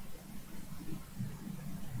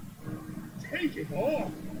 Take it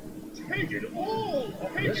all. Take it all.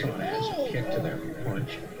 Take This it one has all. a kick to their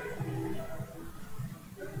punch.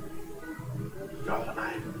 God,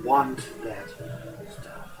 I want that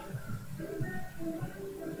stuff.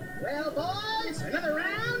 Well, boys, another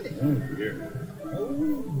round? Oh, dear. Oh,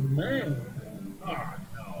 man. Oh,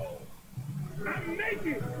 no. I'm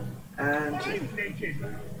naked. And I'm naked.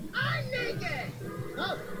 I'm naked!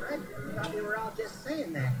 Oh, I thought we were all just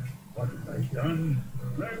saying that. What have I done?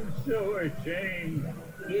 I'm so ashamed.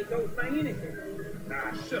 Here goes my innocence. I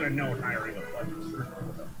should have known hiring a budget stripper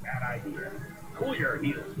was a bad idea. Cool your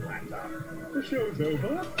heels, flat top. The show's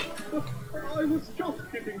over. I was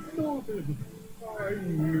just getting started. I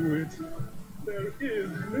knew it. There is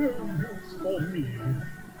no use for me.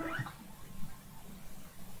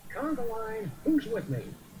 Conga line, who's with me?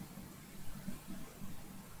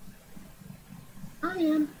 I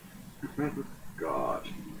am. God.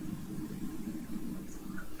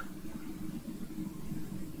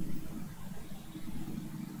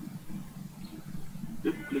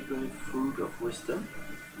 Biblical fruit of wisdom.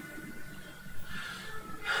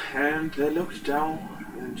 And they looked down,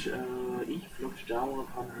 and Eve looked down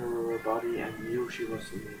upon her body and knew she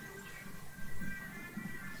was naked.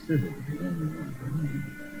 Civil.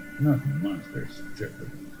 Not a monster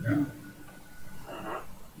stripper. No.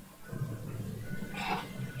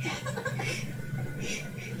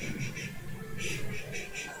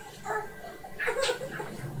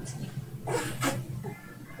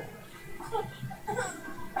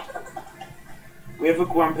 We have a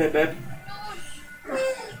grumpy babe.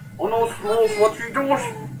 Oh no, Smooth, what you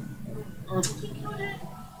doing?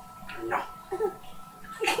 No.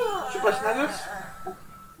 Super Snuggles.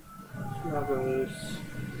 Snuggles.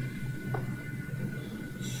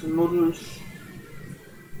 Snuggles.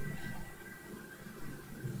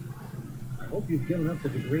 I hope you've given up the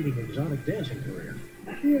degrading exotic dancing career.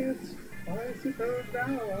 Yes, I suppose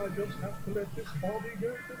now I'll just have to let this hobby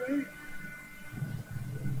go today.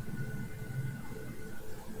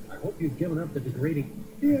 I hope you've given up the degrading...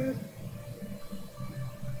 Yes.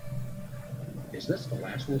 Is this the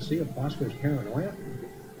last we'll see of Fosco's paranoia?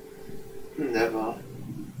 Never.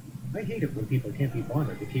 I hate it when people can't be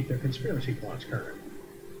bothered to keep their conspiracy plots current.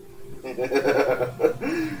 Have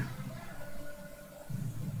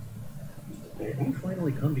you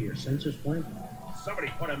finally come to your senses, Flint?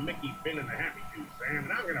 Somebody put a Mickey Finn in the Happy Few, Sam,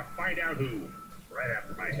 and I'm gonna find out who. Right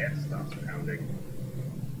after my head stops pounding.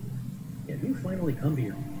 Have you finally come to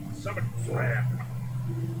your... Somebody right after.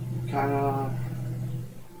 Kinda.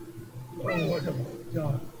 Oh, what have I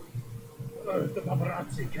done? The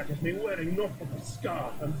paparazzi catches me wearing Norfolk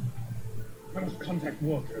scarf, and I must contact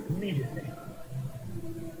Walker immediately.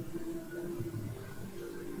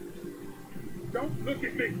 Don't look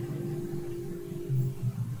at me!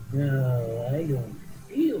 No, I don't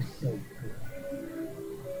feel so good.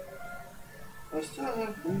 I still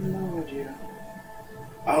have no idea.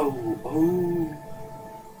 Oh,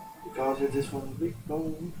 because it is from the big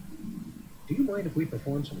bone. Do you mind if we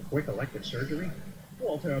perform some quick elective surgery?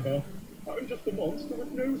 Whatever. I'm just a monster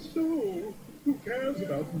with no soul. Who cares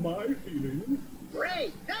about my feelings?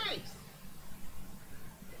 Great, thanks!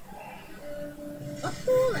 A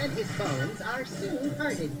fool and his bones are soon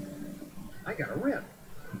parted. I got a rib.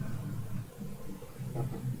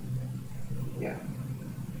 Yeah.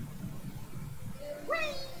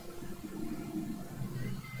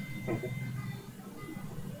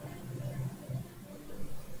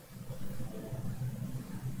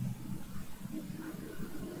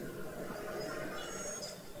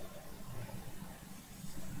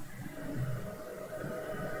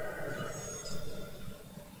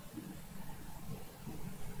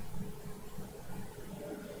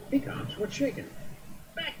 Hey, Cops, what's shaking?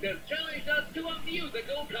 Magnus challenged us to a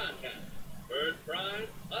musical contest. First prize,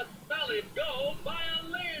 a solid gold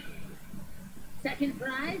violin. Second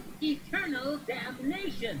prize, eternal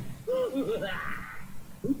damnation.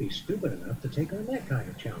 Who'd be stupid enough to take on that kind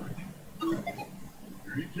of challenge? We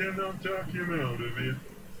cannot talk him out of it.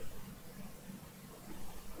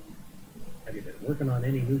 Have you been working on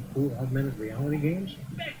any new cool augmented reality games?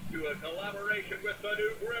 Thanks to a collaboration with the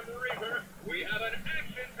new Grim Reaper, we have an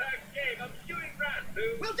action-packed game of shooting rats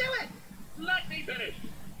who... We'll do it! Let me finish.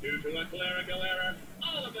 Due to a clerical error,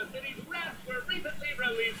 all of the city's rats were recently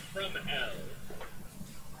released from hell.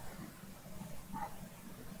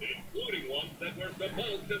 Including ones that were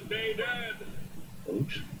supposed to stay dead.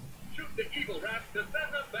 Oops. Shoot the evil rats to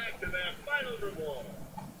send them back to their final reward.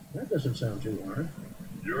 That doesn't sound too hard.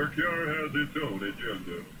 Your car has its own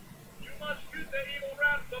agenda. You must shoot the evil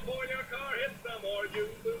rats before your car hits them or you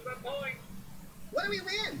lose a point. What do we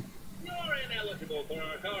win? You're ineligible for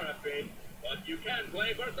our car upgrade, but you can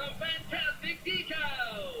play for some fantastic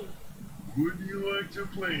decals. Would you like to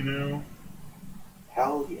play now?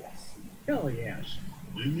 Hell yes. Hell yes.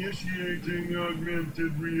 Initiating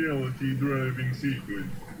augmented reality driving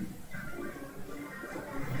sequence.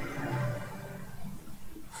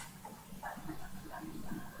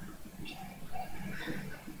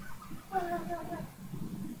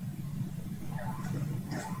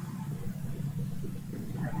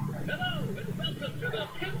 Hello, and welcome to the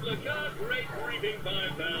Pimplica Great Briefing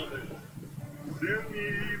 5000. Send the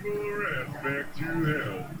evil rats back to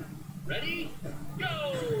hell. Ready?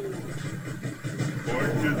 Go!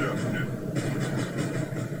 Point deducted.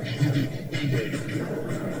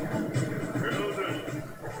 Well done.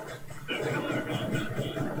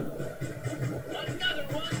 Another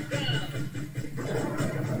one down.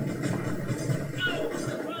 No,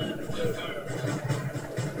 run over.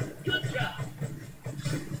 Good job.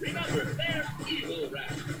 Remember, they're evil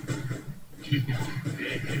rats.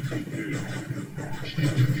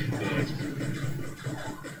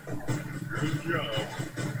 Good job.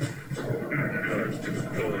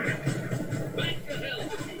 Back to hell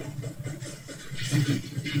with you.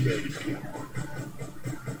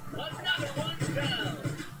 Another one down.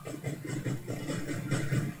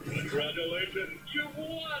 Congratulations, you've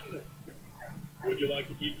won. Would you like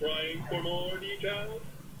to keep trying for more decals?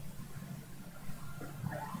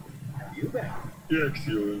 You bet.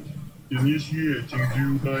 Excellent. Initiating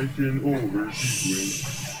do-over sequence.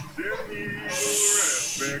 Send the evil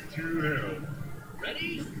rats back to hell.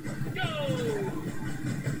 Ready? Go!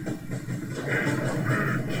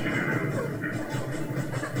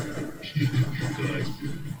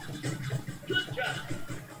 Good job.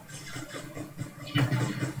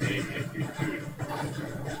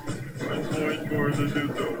 One point for the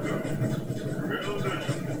DeSoto. Well done.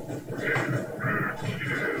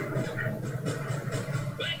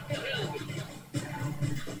 Back to hell with you.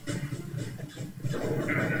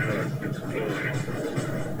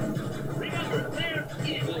 Remember, they're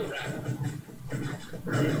evil rats.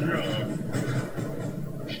 Good job.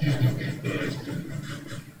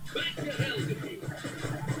 Back to hell with you.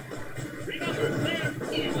 Remember, they're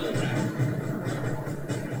evil rats.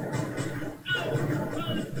 Out,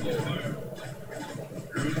 run over.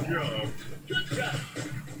 Good job. Good job.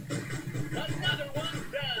 Another one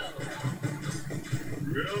down.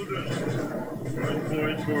 Well done. 1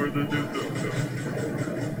 point for the DeSoto.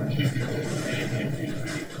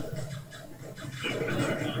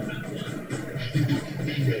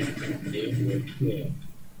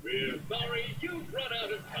 We're sorry you've run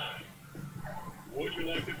out of time. Would you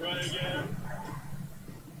like to try again?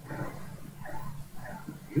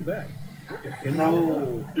 You bet.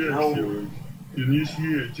 No. Excellent.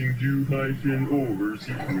 Initiating do-over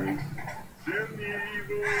sequence. Send the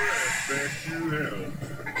evil rats back to hell.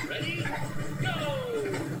 Ready? Go!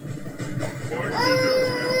 Point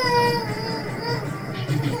deducted.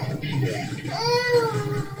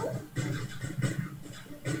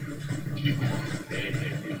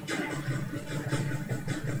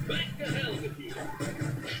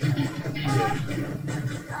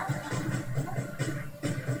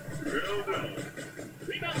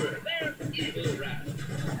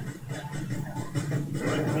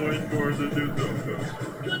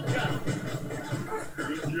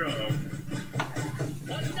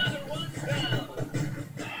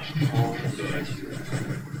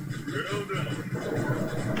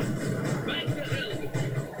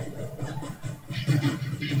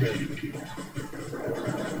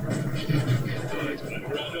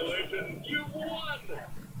 more.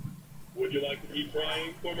 Would you like to keep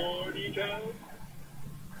trying for more details?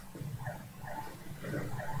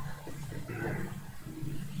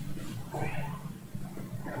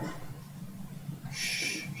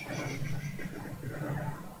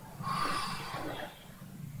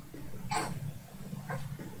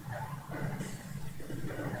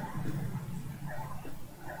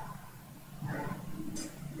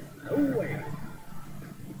 No way.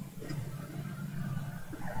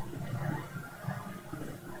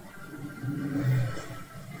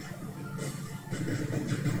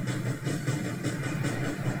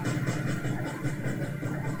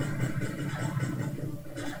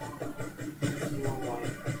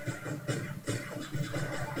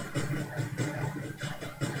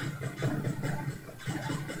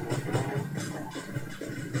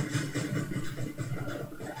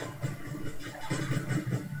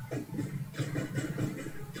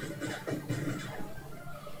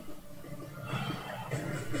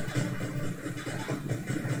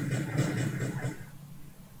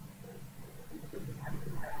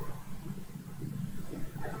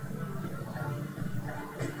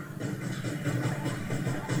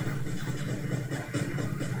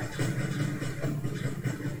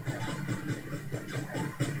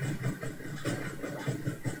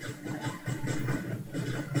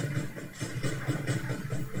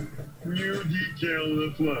 New decal on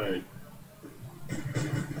the flag.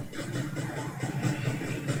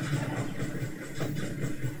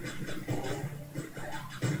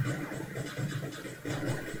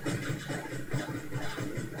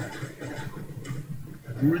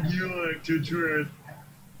 Would you like to try?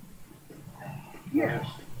 Yes.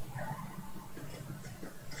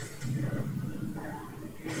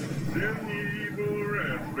 Send the evil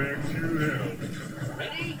rats back to hell.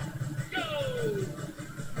 Ready? Go!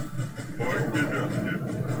 Mark the dusted.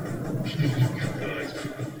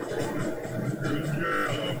 Good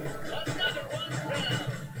job. Another one down.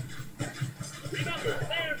 Remember,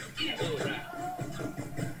 they're evil rats.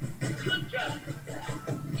 Good job.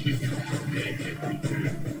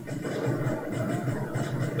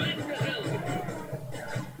 Back to hell with you.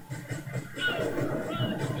 Go!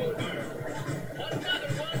 Run over.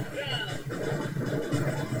 Another one down.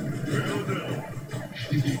 Well done.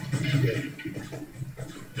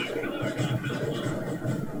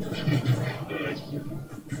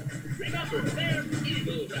 Remember, they're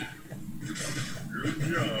evil rats. Good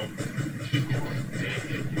job.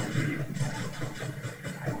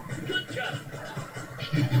 Good job.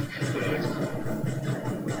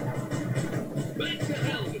 Back to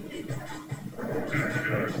hell with you.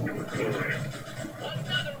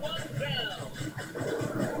 Another one down.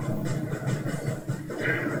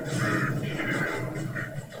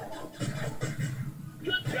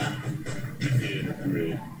 Good job.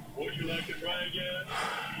 Would you like to try again?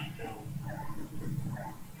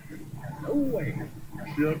 No way.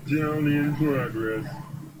 Shutdown in progress.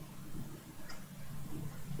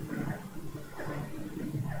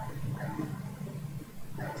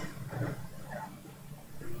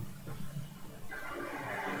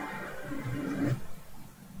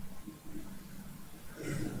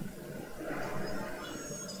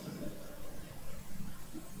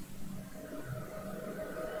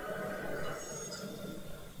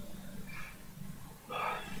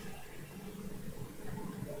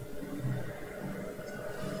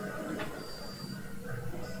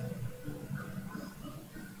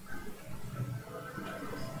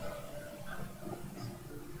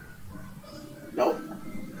 Nope.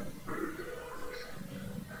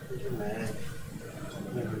 Man.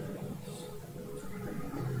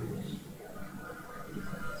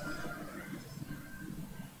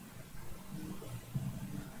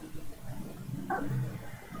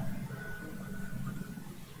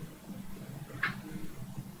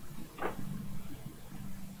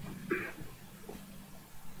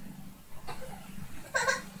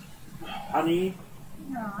 Honey,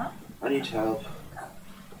 Ja. I need help.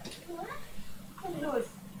 Was los?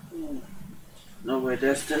 No way,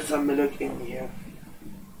 there's still some milk in here.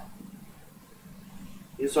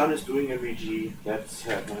 Your son is doing a VG. That's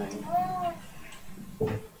happening.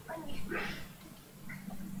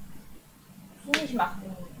 Nicht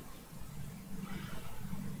machen.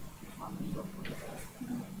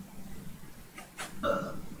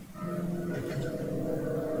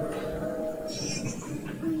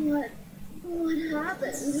 What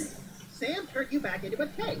happened? Sam turned you back into a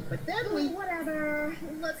cake, but then we... Whatever.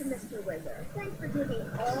 Look, Mr. Wizard, thanks for taking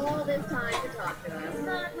all this time to talk to us,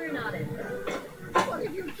 but we're not interested. What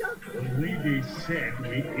have you done? We said we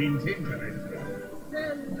ain't interested.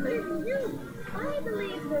 Then maybe you. I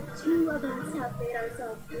believe the two of us have made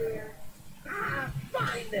ourselves clear. Ah,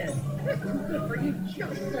 fine then. Good for you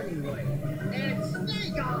just anyway. And stay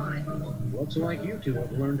gone! Looks like you two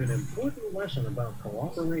have learned an important lesson about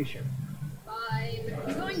cooperation. Fine.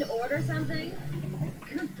 You going to order something? You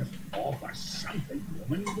can't just offer something,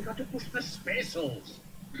 woman. You got to push the specials.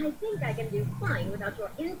 I think I can do fine without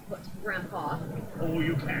your input, Grandpa. Oh,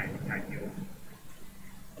 you can't you?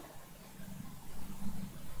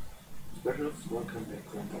 Specials, welcome back,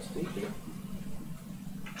 Grandpa. Stay here.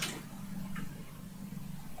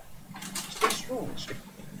 Stay strong.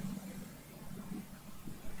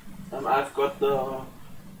 I've got the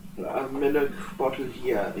milk bottle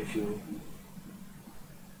here, if you...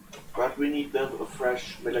 But we need the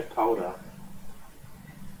fresh milk powder.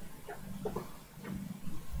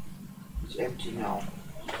 It's empty now.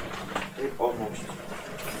 Almost.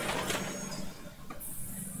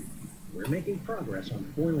 We're making progress on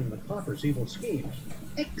foiling the Pauper's evil schemes.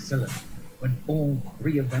 Excellent. When all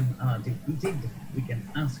three of them are defeated, we can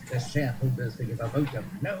ask the shareholders to give a vote of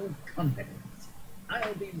no confidence.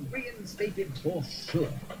 I'll be reinstated for sure.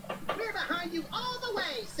 We're behind you all the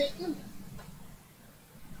way, Satan!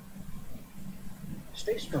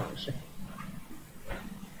 Stay strong, Satan.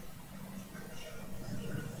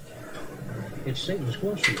 It's Satan's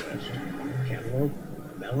grocery list. Cantaloupe,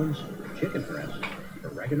 melons, chicken breast,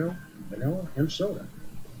 oregano, vanilla, and soda.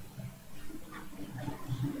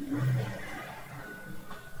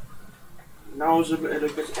 Now the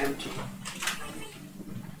milk is empty.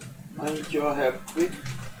 I need your help quick.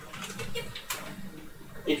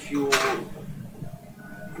 If you...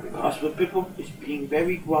 Because the people is being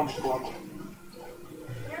very grumpy.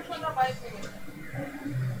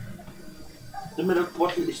 The milk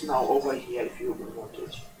bottle is now over here if you want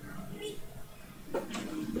it.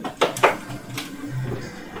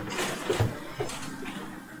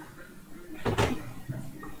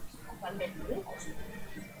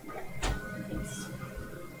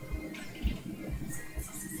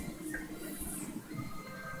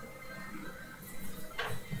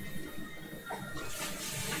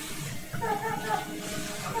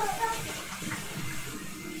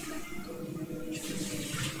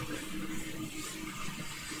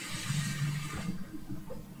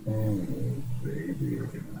 Oh, baby,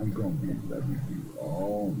 I'm gonna be loving you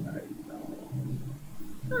all night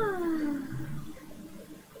long.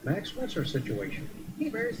 Max, what's her situation?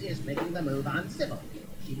 Beavers is making the move on Sybil.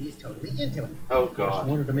 She's totally into it. Oh Just god.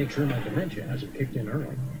 wanted to make sure my dementia hasn't kicked in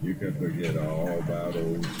early. You can forget all about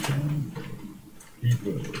old Sam. Keep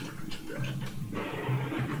it.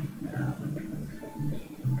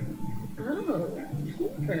 Oh,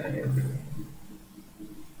 keepers.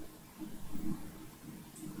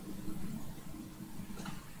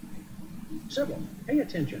 Sybil, pay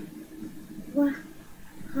attention. What?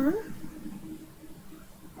 Huh?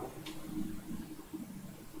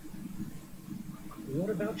 What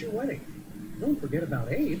about your wedding? Don't forget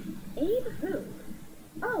about Abe. Abe who?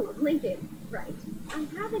 Oh, Lincoln. Right. I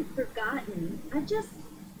haven't forgotten.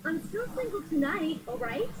 I'm still single tonight, all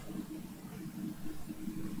right?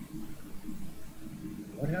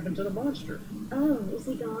 What happened to the monster? Oh, is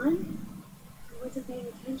he gone? I wasn't paying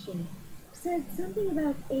attention. Said something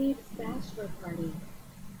about Abe's bachelor party.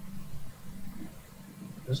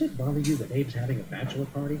 Does it bother you that Abe's having a bachelor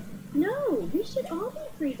party? No, we should all be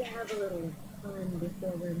free to have a little fun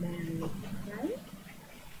before we're married, right?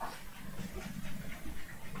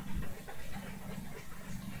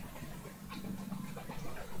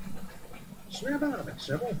 Snap out of it,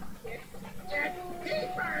 Sybil.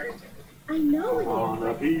 Beavers! I know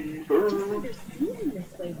Wanna it be is. I've just never seen him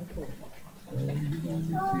this way before. Oh, you're gonna be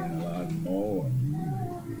seeing a lot more.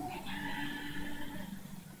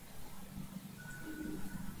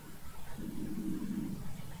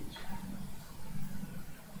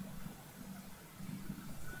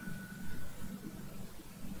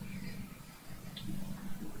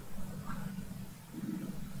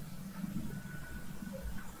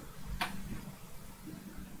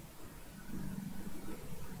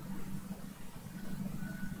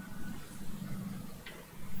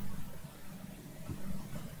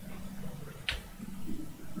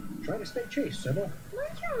 Try to stay chaste, Sybil.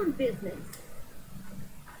 Mind your own business.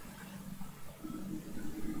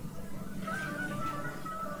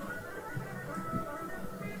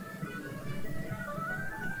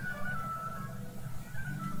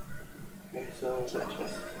 Okay, so that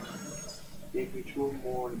just gave me 2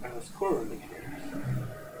 more Squirrel Dingusses.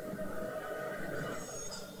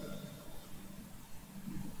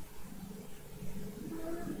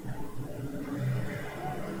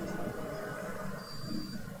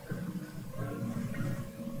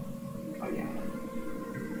 Oh yeah.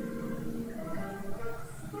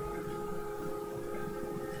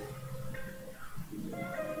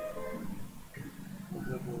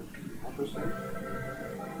 Interesting.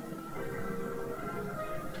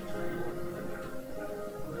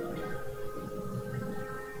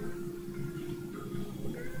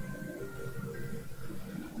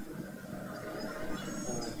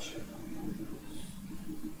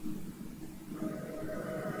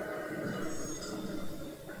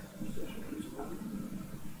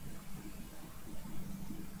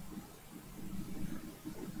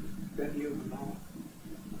 Then you now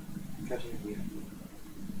cutting here.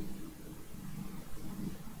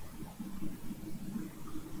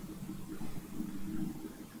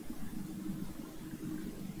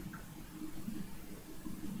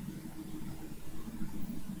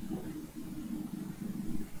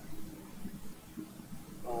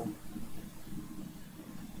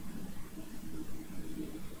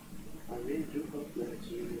 I really do hope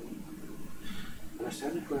that you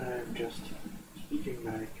understand it when I'm just speaking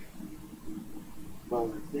like, well,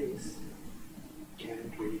 like this.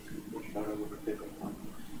 Can't really speak much louder with a bigger one.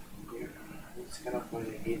 Here, it's kind of why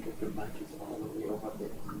I hate that the mic is all the way over there.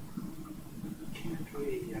 Can't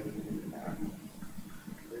really have it in there.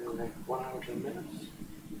 Maybe like 1 hour, 10 minutes.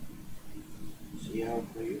 See how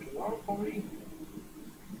for you tomorrow for me?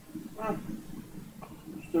 Well,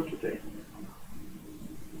 still today.